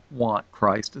don't want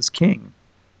Christ as king.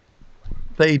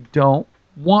 They don't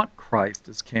want Christ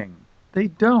as king. They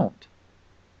don't.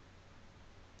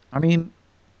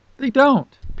 They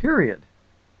don't. Period.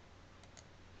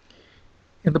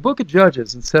 In the book of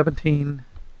Judges in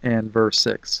and verse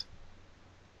 6.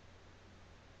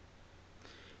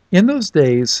 In those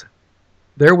days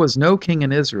there was no king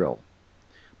in Israel,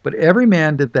 but every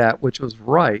man did that which was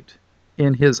right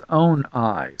in his own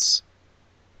eyes.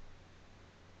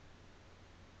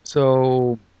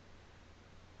 So,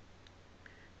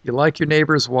 you like your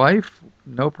neighbor's wife?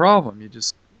 No problem. You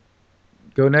just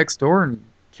go next door and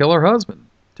kill her husband.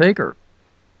 Take her.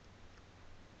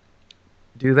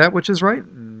 Do that which is right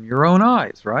in your own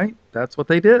eyes, right? That's what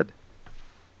they did.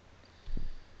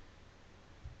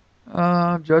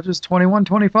 Judges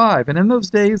 21:25. And in those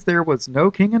days there was no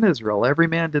king in Israel. Every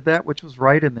man did that which was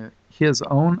right in his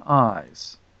own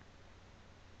eyes.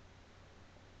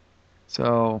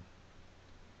 So,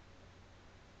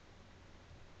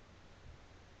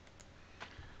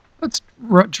 let's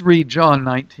read John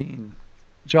 19.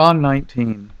 John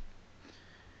 19.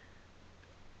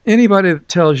 Anybody that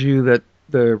tells you that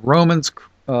the Romans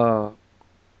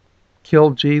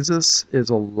killed Jesus is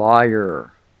a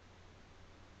liar.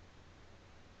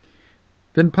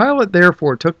 Then Pilate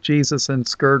therefore took Jesus and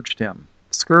scourged him.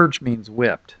 Scourge means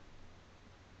whipped.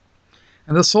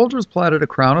 And the soldiers platted a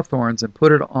crown of thorns and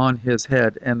put it on his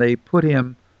head, and they put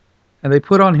on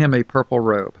him a purple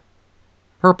robe.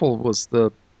 Purple was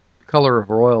the color of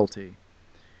royalty.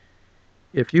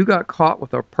 If you got caught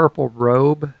with a purple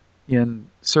robe in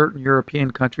certain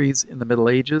European countries in the Middle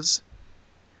Ages,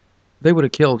 they would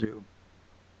have killed you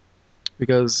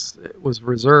because it was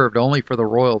reserved only for the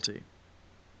royalty.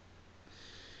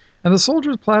 And the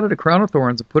soldiers platted a crown of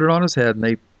thorns and put it on his head, and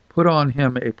they put on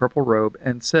him a purple robe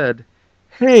and said,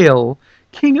 "Hail,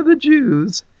 King of the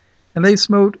Jews!" And they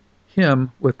smote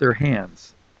him with their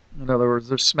hands. In other words,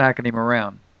 they're smacking him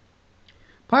around.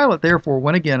 Pilate therefore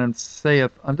went again and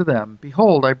saith unto them,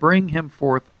 Behold, I bring him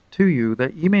forth to you,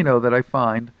 that ye may know that I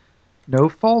find no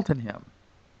fault in him.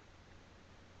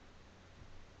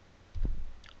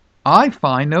 I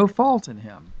find no fault in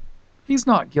him. He's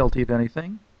not guilty of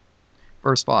anything.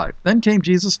 Verse 5. Then came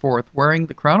Jesus forth, wearing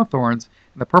the crown of thorns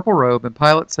and the purple robe, and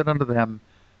Pilate said unto them,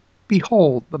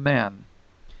 Behold the man.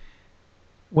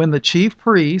 When the chief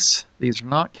priests, these are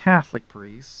not Catholic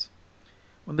priests,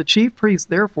 when the chief priests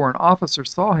therefore and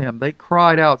officers saw him, they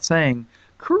cried out, saying,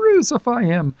 Crucify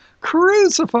him!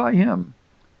 Crucify him!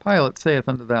 Pilate saith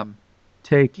unto them,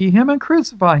 Take ye him and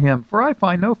crucify him, for I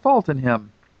find no fault in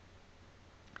him.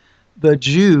 The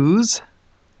Jews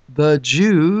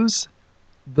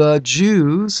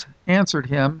answered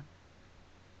him,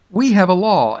 We have a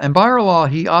law, and by our law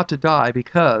he ought to die,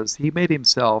 because he made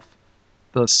himself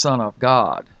the Son of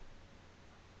God.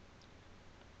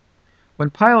 When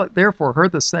Pilate therefore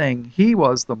heard the saying, he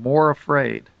was the more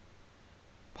afraid.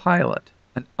 Pilate,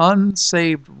 an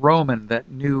unsaved Roman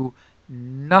that knew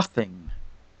nothing,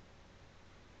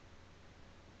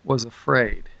 was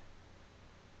afraid.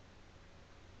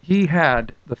 He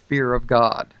had the fear of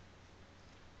God.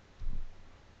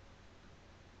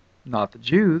 Not the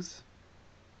Jews.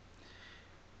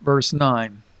 Verse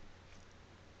 9.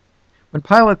 When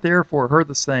Pilate therefore heard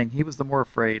the saying, he was the more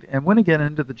afraid, and went again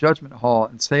into the judgment hall,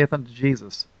 and saith unto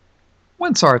Jesus,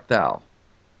 Whence art thou?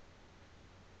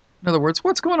 In other words,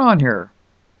 what's going on here?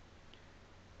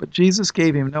 But Jesus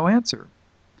gave him no answer.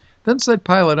 Then said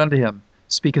Pilate unto him,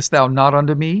 Speakest thou not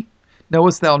unto me?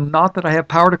 Knowest thou not that I have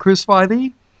power to crucify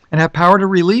thee, and have power to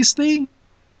release thee?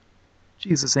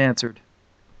 Jesus answered,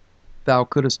 Thou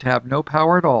couldst have no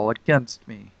power at all against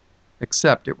me,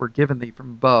 except it were given thee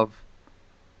from above.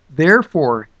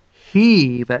 Therefore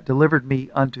he that delivered me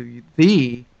unto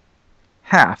thee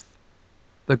hath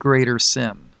the greater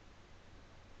sin.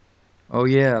 Oh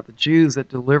yeah, the Jews that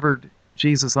delivered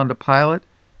Jesus unto Pilate,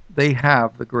 they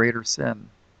have the greater sin.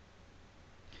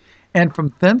 And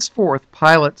from thenceforth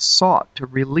Pilate sought to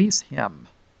release him.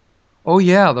 Oh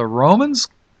yeah, the Romans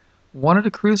wanted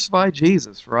to crucify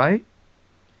Jesus, right?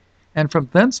 And from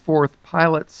thenceforth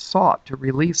Pilate sought to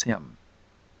release him.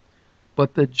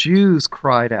 But the Jews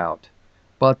cried out,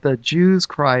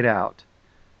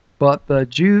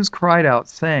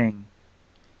 saying,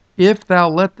 If thou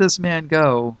let this man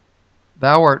go,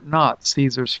 thou art not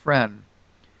Caesar's friend.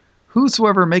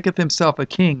 Whosoever maketh himself a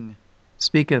king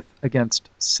speaketh against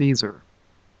Caesar.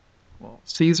 Well,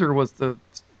 Caesar was the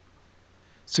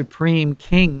supreme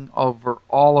king over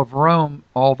all of Rome,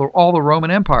 all the Roman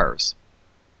empires.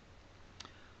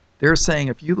 They're saying,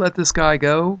 if you let this guy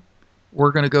go,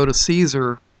 we're going to go to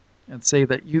Caesar and say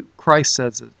that Christ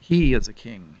says that he is a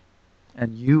king,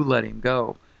 and you let him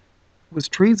go. It was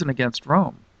treason against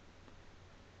Rome.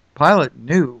 Pilate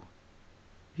knew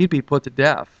he'd be put to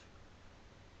death.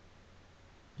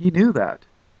 He knew that.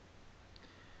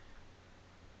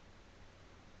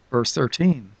 Verse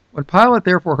 13. When Pilate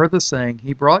therefore heard this saying,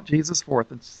 he brought Jesus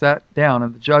forth and sat down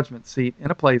in the judgment seat in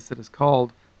a place that is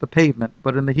called the Pavement,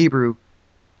 but in the Hebrew,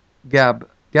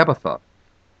 Gabbatha.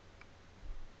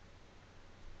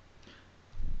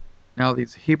 Now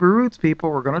these Hebrew roots people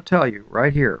are going to tell you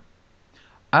right here,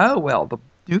 oh well, the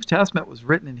New Testament was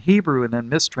written in Hebrew and then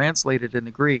mistranslated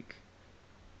into Greek.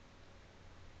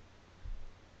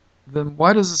 Then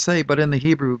why does it say, but in the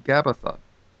Hebrew, Gabbatha?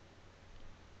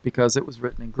 Because it was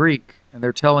written in Greek, and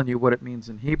they're telling you what it means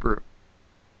in Hebrew.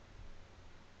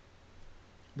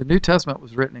 The New Testament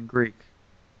was written in Greek,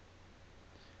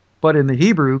 but in the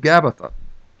Hebrew, Gabbatha.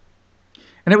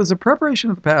 And it was the preparation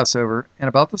of the Passover, and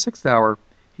about the 6th hour,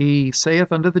 he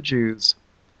saith unto the Jews,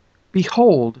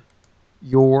 Behold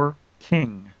your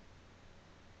king.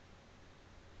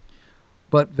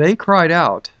 But they cried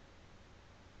out,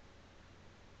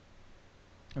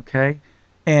 okay,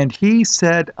 and he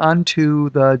said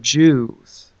unto the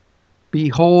Jews,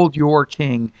 Behold your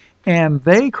king. And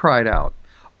they cried out,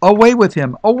 away with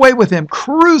him,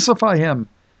 crucify him.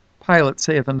 Pilate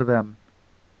saith unto them,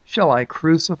 Shall I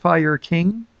crucify your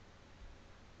king?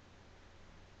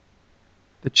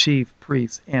 The chief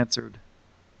priests answered,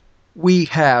 We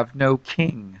have no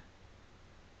king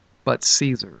but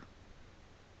Caesar.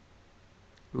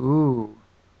 Ooh,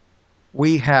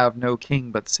 we have no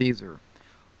king but Caesar.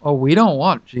 Oh, we don't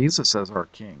want Jesus as our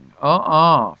king.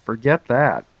 Forget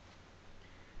that.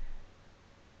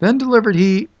 Then delivered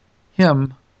he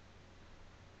him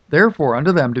therefore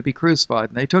unto them to be crucified,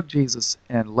 and they took Jesus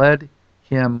and led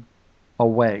him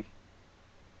away.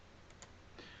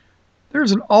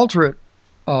 There's an alternate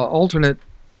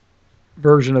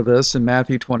version of this in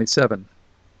Matthew 27,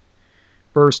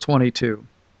 verse 22.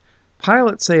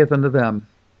 Pilate saith unto them,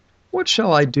 What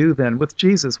shall I do then with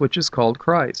Jesus, which is called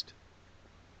Christ?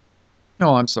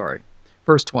 No, I'm sorry.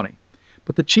 Verse 20.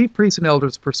 But the chief priests and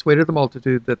elders persuaded the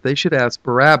multitude that they should ask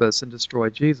Barabbas and destroy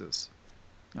Jesus.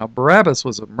 Now, Barabbas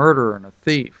was a murderer and a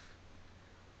thief.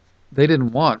 They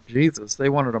didn't want Jesus. They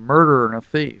wanted a murderer and a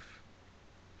thief.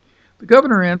 The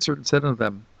governor answered and said unto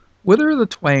them, Whither of the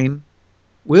twain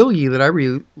will ye that I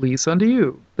release unto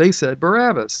you? They said,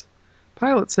 Barabbas.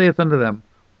 Pilate saith unto them,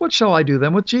 What shall I do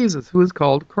then with Jesus, who is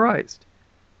called Christ?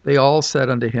 They all said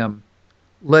unto him,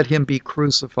 Let him be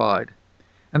crucified.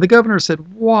 And the governor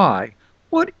said, Why?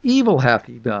 What evil hath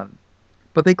he done?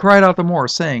 But they cried out the more,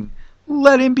 saying,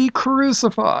 Let him be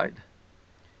crucified.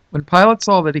 When Pilate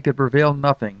saw that he could prevail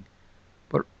nothing,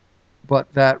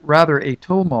 but that rather a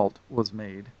tumult was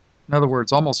made, in other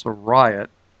words, almost a riot,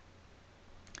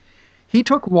 he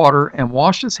took water and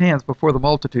washed his hands before the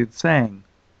multitude, saying,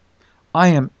 I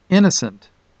am innocent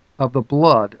of the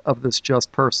blood of this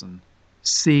just person.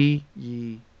 See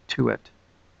ye to it.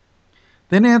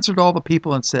 Then answered all the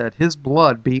people and said, His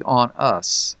blood be on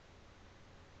us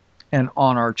and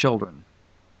on our children.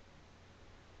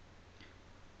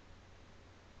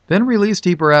 Then released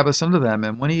he Barabbas unto them,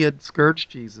 and when he had scourged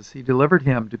Jesus, he delivered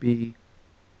him to be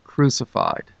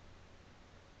crucified.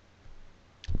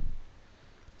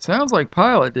 Sounds like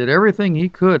Pilate did everything he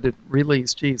could to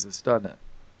release Jesus, doesn't it?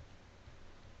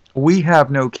 We have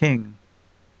no king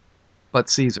but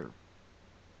Caesar.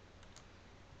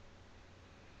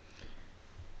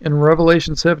 In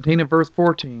Revelation 17 and verse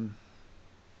 14,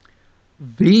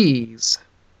 These,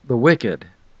 the wicked,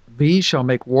 these shall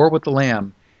make war with the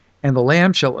Lamb, and the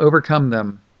Lamb shall overcome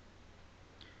them.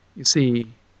 You see,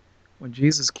 when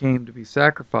Jesus came to be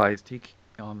sacrificed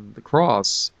on the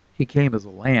cross, he came as a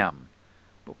lamb.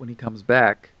 But when he comes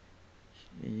back,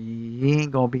 he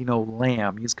ain't going to be no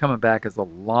lamb. He's coming back as a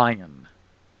lion.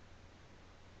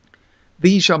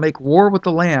 These shall make war with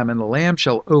the Lamb, and the Lamb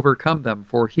shall overcome them,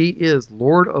 for he is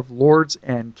Lord of lords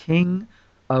and King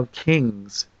of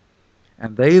kings.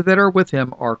 And they that are with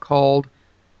him are called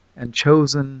and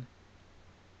chosen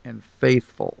and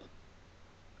faithful.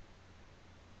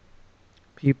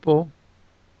 People,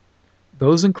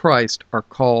 those in Christ are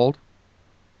called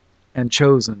and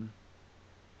chosen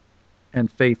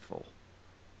and faithful.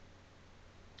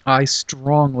 I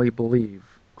strongly believe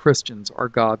Christians are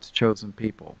God's chosen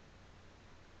people.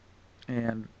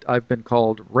 And I've been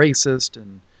called racist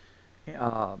and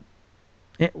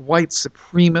white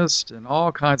supremacist and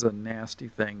all kinds of nasty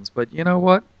things. But you know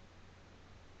what?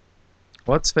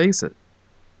 Let's face it.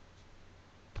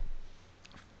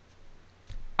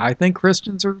 I think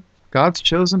Christians are God's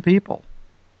chosen people.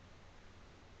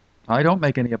 I don't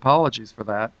make any apologies for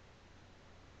that.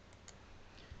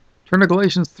 Turn to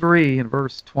Galatians 3 and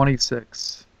verse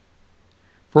 26.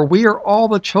 For we are all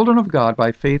the children of God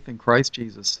by faith in Christ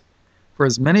Jesus. For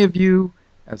as many of you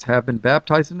as have been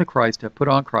baptized into Christ have put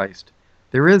on Christ.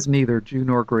 There is neither Jew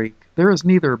nor Greek. There is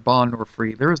neither bond nor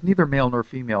free. There is neither male nor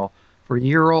female. For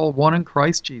ye are all one in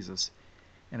Christ Jesus.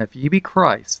 And if ye be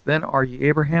Christ, then are ye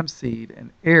Abraham's seed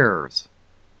and heirs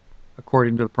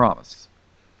according to the promise.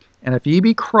 And if ye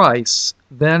be Christ,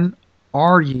 then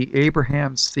are ye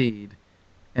Abraham's seed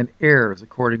and heirs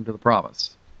according to the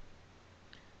promise.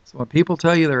 So when people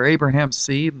tell you they're Abraham's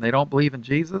seed and they don't believe in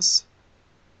Jesus,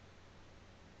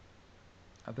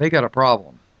 they got a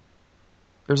problem.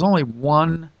 There's only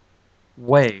one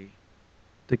way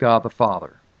to God the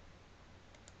Father.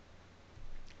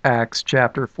 Acts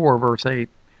chapter 4, verse 8.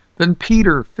 Then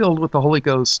Peter, filled with the Holy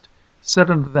Ghost, said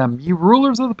unto them, Ye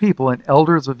rulers of the people and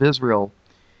elders of Israel,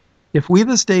 if we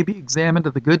this day be examined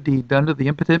of the good deed done to the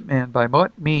impotent man, by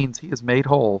what means he is made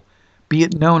whole, be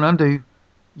it known unto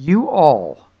you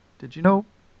all. Did you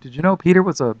know Peter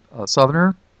was a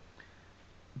southerner?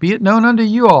 Be it known unto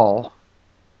you all,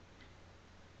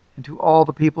 and to all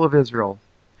the people of Israel,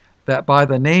 that by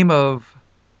the name of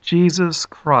Jesus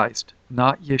Christ,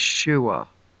 not Yeshua,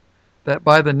 that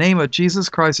by the name of Jesus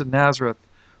Christ of Nazareth,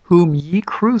 whom ye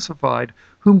crucified,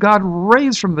 whom God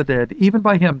raised from the dead, even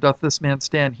by him doth this man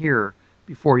stand here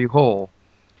before you whole.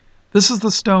 This is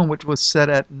the stone which was set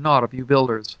at naught of you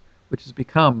builders, which has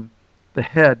become the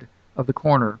head of the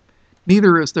corner.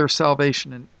 Neither is there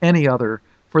salvation in any other,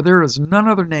 for there is none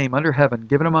other name under heaven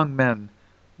given among men,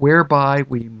 whereby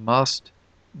we must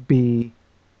be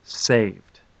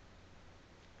saved.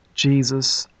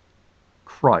 Jesus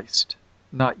Christ,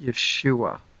 not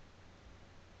Yeshua.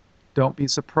 Don't be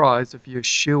surprised if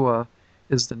Yeshua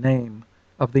is the name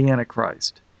of the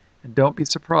Antichrist. And don't be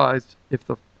surprised if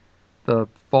the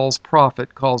false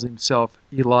prophet calls himself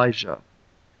Elijah.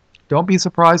 Don't be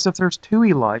surprised if there's two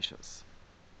Elijahs.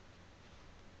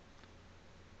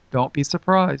 Don't be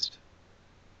surprised.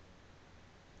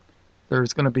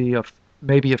 There's going to be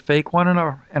maybe a fake one and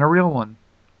a real one.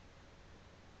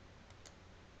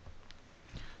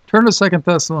 Turn to 2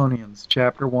 Thessalonians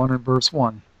chapter 1 and verse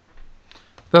 1.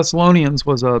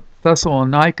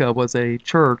 Thessalonica was a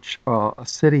church, a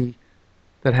city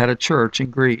that had a church in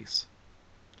Greece.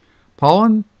 Paul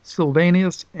and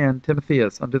Silvanus and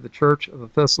Timotheus unto the church of the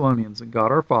Thessalonians in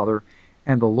God our Father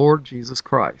and the Lord Jesus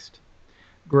Christ.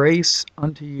 Grace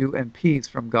unto you and peace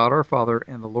from God our Father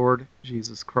and the Lord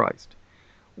Jesus Christ.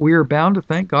 We are bound to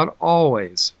thank God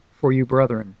always for you,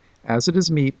 brethren, as it is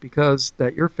meet, because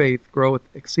that your faith groweth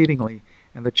exceedingly,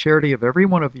 and the charity of every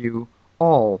one of you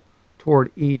all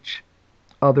toward each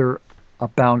other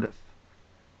aboundeth.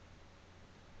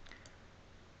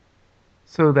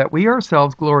 So that we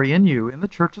ourselves glory in you, in the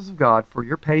churches of God, for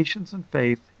your patience and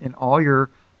faith in all your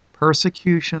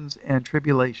persecutions and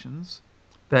tribulations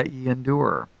that ye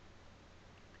endure.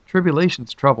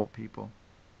 Tribulations trouble people.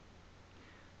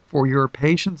 For your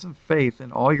patience and faith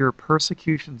in all your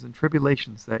persecutions and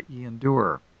tribulations that ye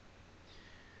endure.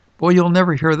 Boy, you'll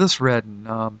never hear this read in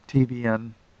on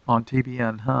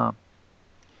TBN, huh?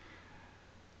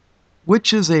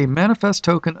 Which is a manifest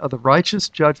token of the righteous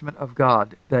judgment of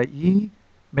God, that ye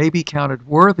may be counted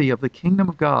worthy of the kingdom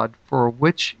of God, for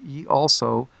which ye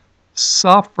also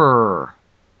suffer.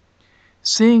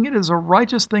 Seeing it is a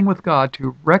righteous thing with God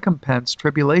to recompense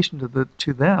tribulation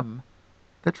to them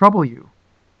that trouble you.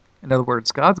 In other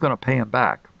words, God's going to pay them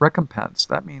back. Recompense.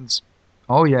 That means,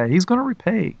 oh yeah, he's going to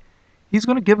repay. He's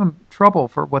going to give them trouble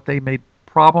for what they made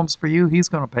problems for you. He's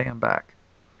going to pay them back.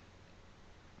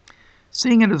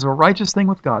 Seeing it is a righteous thing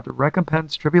with God to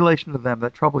recompense tribulation to them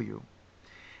that trouble you.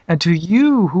 And to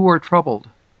you who are troubled,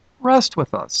 rest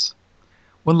with us,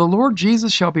 when the Lord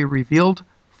Jesus shall be revealed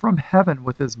from heaven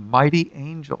with his mighty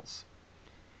angels,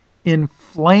 in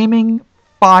flaming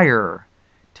fire,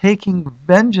 taking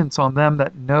vengeance on them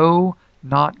that know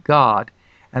not God,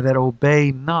 and that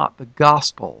obey not the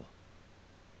gospel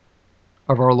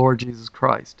of our Lord Jesus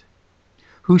Christ,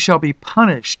 who shall be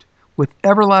punished with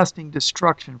everlasting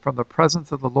destruction from the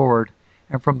presence of the Lord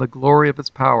and from the glory of his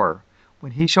power,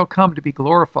 when he shall come to be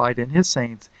glorified in his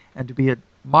saints, and to be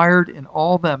admired in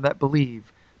all them that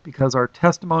believe, because our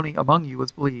testimony among you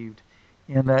was believed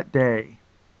in that day.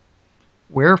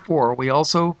 Wherefore we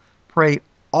also pray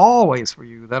always for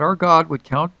you, that our God would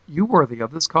count you worthy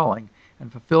of this calling,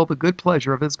 and fulfill the good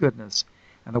pleasure of his goodness,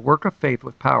 and the work of faith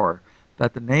with power,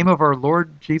 that the name of our Lord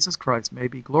Jesus Christ may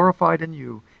be glorified in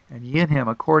you, and ye in him,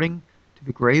 according to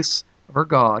the grace of our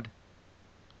God,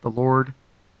 the Lord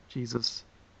Jesus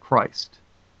Christ.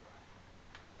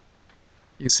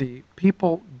 You see,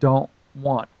 people don't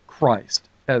want Christ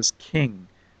as king.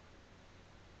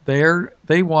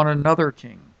 They want another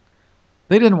king.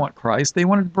 They didn't want Christ. They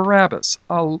wanted Barabbas,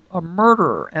 a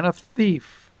murderer and a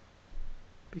thief,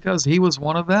 because he was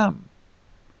one of them.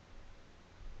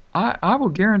 I will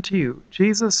guarantee you,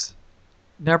 Jesus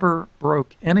never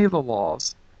broke any of the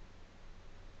laws.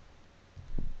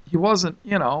 He wasn't,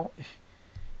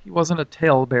 he wasn't a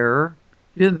talebearer.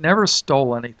 He didn't never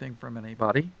stole anything from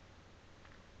anybody.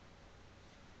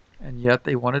 And yet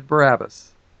they wanted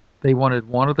Barabbas. They wanted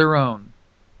one of their own.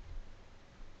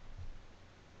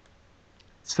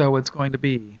 So it's going to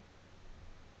be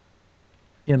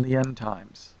in the end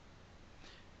times.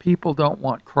 People don't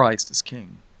want Christ as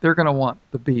king. They're going to want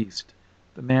the beast,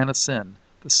 the man of sin,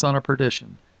 the son of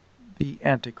perdition, the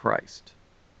Antichrist.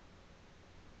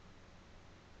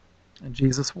 And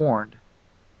Jesus warned,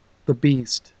 the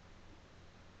beast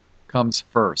comes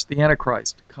first. The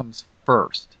Antichrist comes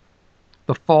first.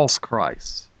 The false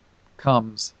Christ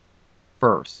comes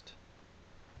first.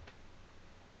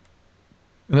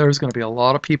 And there's going to be a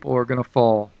lot of people who are going to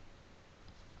fall.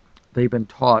 They've been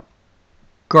taught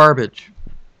garbage.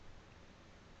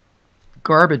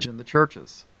 Garbage in the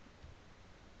churches.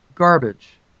 Garbage.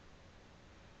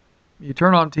 You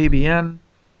turn on TBN,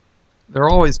 they're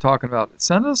always talking about,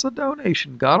 send us a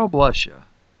donation, God will bless you.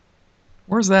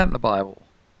 Where's that in the Bible?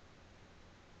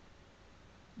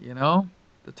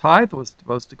 The tithe was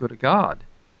supposed to go to God.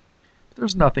 But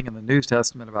there's nothing in the New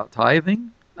Testament about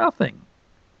tithing. Nothing.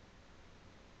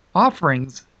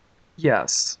 Offerings,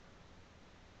 yes.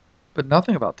 But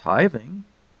nothing about tithing.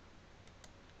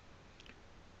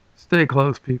 Stay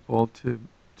close, people, to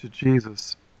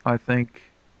Jesus. I think,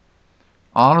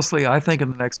 honestly, I think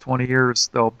in the next 20 years,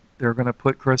 they're going to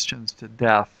put Christians to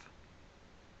death.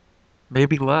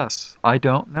 Maybe less. I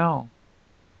don't know.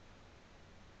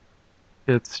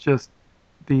 It's just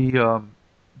the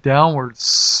downward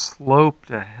slope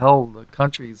to hell. The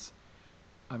countries,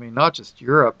 I mean, not just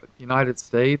Europe, but the United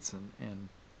States, and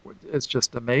it's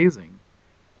just amazing.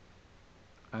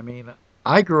 I mean,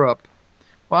 I grew up,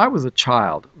 well, I was a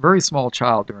child, very small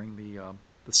child during the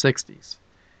 60s.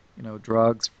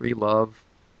 Drugs, free love.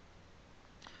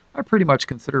 I pretty much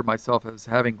consider myself as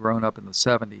having grown up in the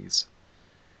 70s,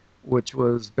 which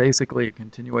was basically a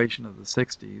continuation of the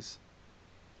 60s.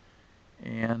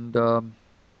 And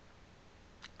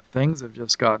things have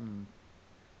just gotten,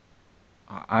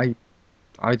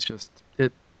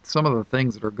 some of the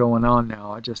things that are going on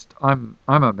now, I'm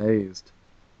amazed.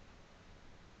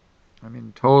 I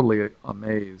mean, totally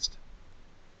amazed.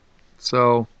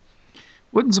 So,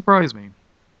 wouldn't surprise me.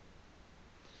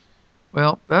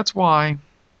 Well, that's why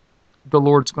the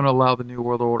Lord's going to allow the New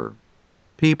World Order.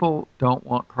 People don't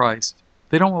want Christ.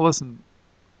 They don't want to listen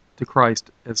to Christ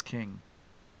as king.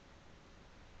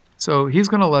 So he's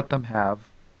going to let them have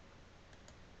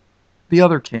the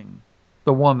other king,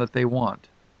 the one that they want.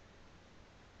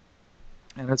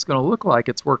 And it's going to look like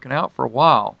it's working out for a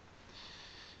while.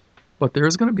 But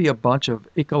there's going to be a bunch of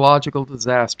ecological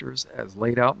disasters as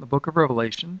laid out in the book of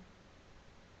Revelation.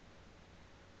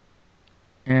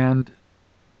 And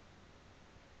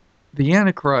the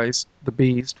Antichrist, the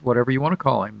beast, whatever you want to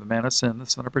call him, the man of sin, the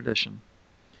son of perdition,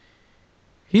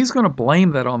 he's going to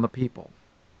blame that on the people.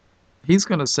 He's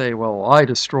going to say, well, I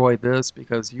destroyed this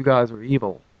because you guys are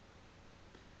evil.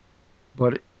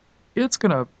 But he's not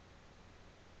going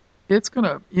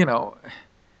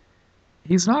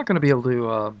to be able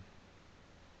to,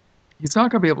 he's not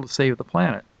going to be able to save the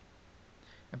planet.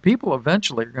 And people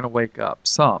eventually are going to wake up,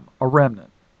 a remnant.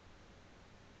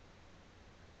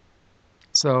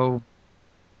 So,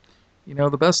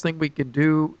 the best thing we can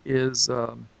do is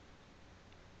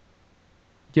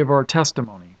give our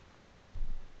testimony.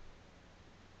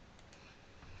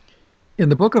 In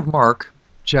the book of Mark,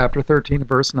 chapter 13,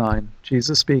 verse 9,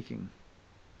 Jesus speaking,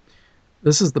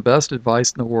 this is the best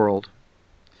advice in the world.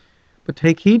 But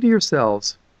take heed to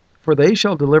yourselves, for they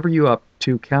shall deliver you up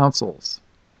to councils,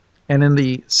 and in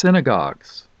the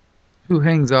synagogues. Who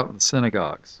hangs out in the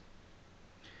synagogues?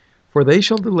 For they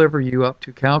shall deliver you up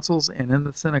to councils, and in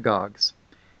the synagogues.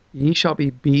 Ye shall be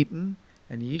beaten,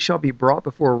 and ye shall be brought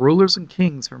before rulers and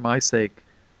kings for my sake,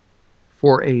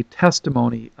 for a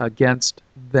testimony against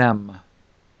them.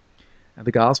 And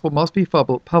the gospel must be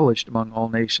published among all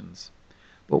nations.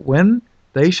 But when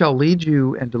they shall lead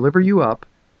you and deliver you up,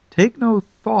 take no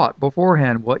thought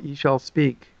beforehand what ye shall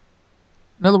speak.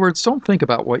 In other words, don't think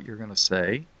about what you're going to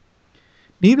say.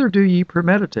 Neither do ye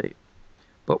premeditate.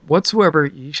 But whatsoever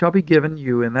ye shall be given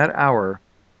you in that hour,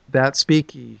 that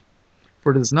speak ye.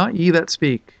 For it is not ye that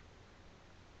speak,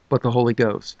 but the Holy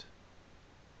Ghost.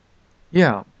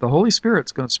 Yeah, the Holy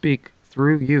Spirit's going to speak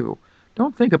through you.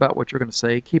 Don't think about what you're going to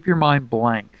say. Keep your mind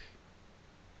blank.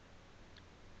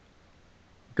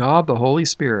 God, the Holy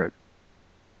Spirit,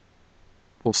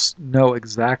 will know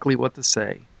exactly what to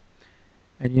say.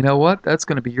 And you know what? That's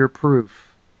going to be your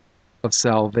proof of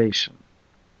salvation.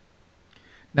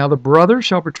 Now the brother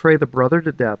shall betray the brother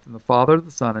to death, and the father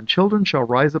the son, and children shall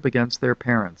rise up against their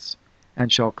parents,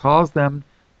 and shall cause them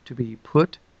to be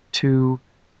put to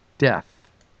death.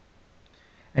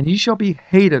 And ye shall be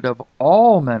hated of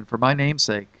all men for my name's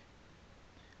sake.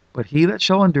 But he that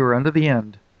shall endure unto the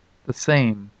end, the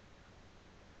same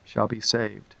shall be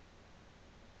saved.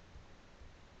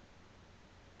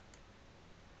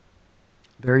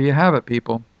 There you have it,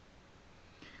 people.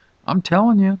 I'm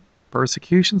telling you,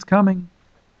 persecution's coming.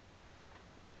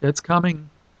 It's coming.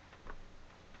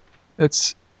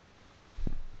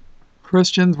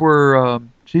 Christians were,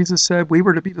 Jesus said we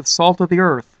were to be the salt of the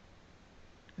earth.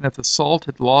 And if the salt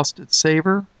had lost its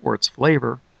savor or its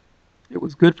flavor, it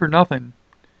was good for nothing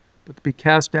but to be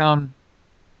cast down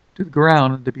to the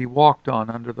ground and to be walked on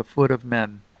under the foot of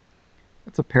men.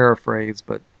 That's a paraphrase,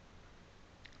 but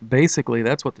basically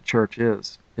that's what the church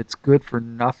is. It's good for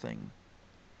nothing.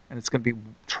 And it's going to be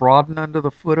trodden under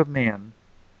the foot of man.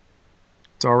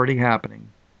 It's already happening.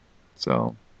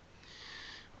 So,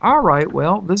 all right,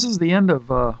 well, this is the end of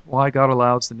why God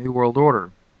allows the New World Order.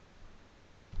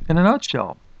 In a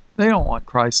nutshell, they don't want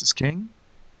Christ as king.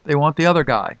 They want the other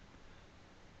guy.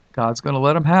 God's going to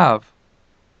let them have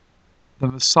the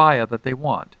Messiah that they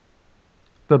want,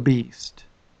 the beast.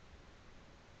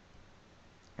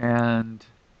 And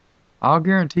I'll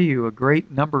guarantee you a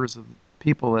great numbers of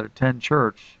people that attend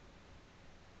church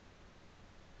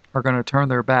are going to turn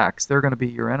their backs. They're going to be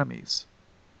your enemies.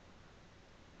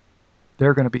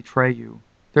 They're going to betray you.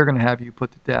 They're going to have you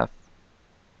put to death.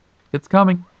 It's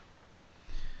coming.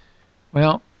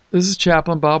 Well, this is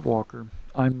Chaplain Bob Walker.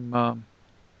 I'm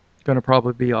going to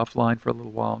probably be offline for a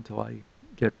little while until I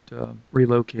get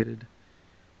relocated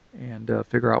and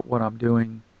figure out what I'm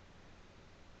doing.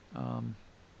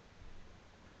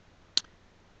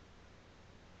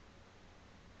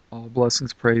 All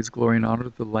blessings, praise, glory, and honor to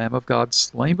the Lamb of God,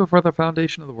 slain before the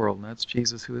foundation of the world, and that's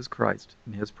Jesus, who is Christ,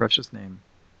 in his precious name.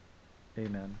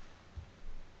 Amen.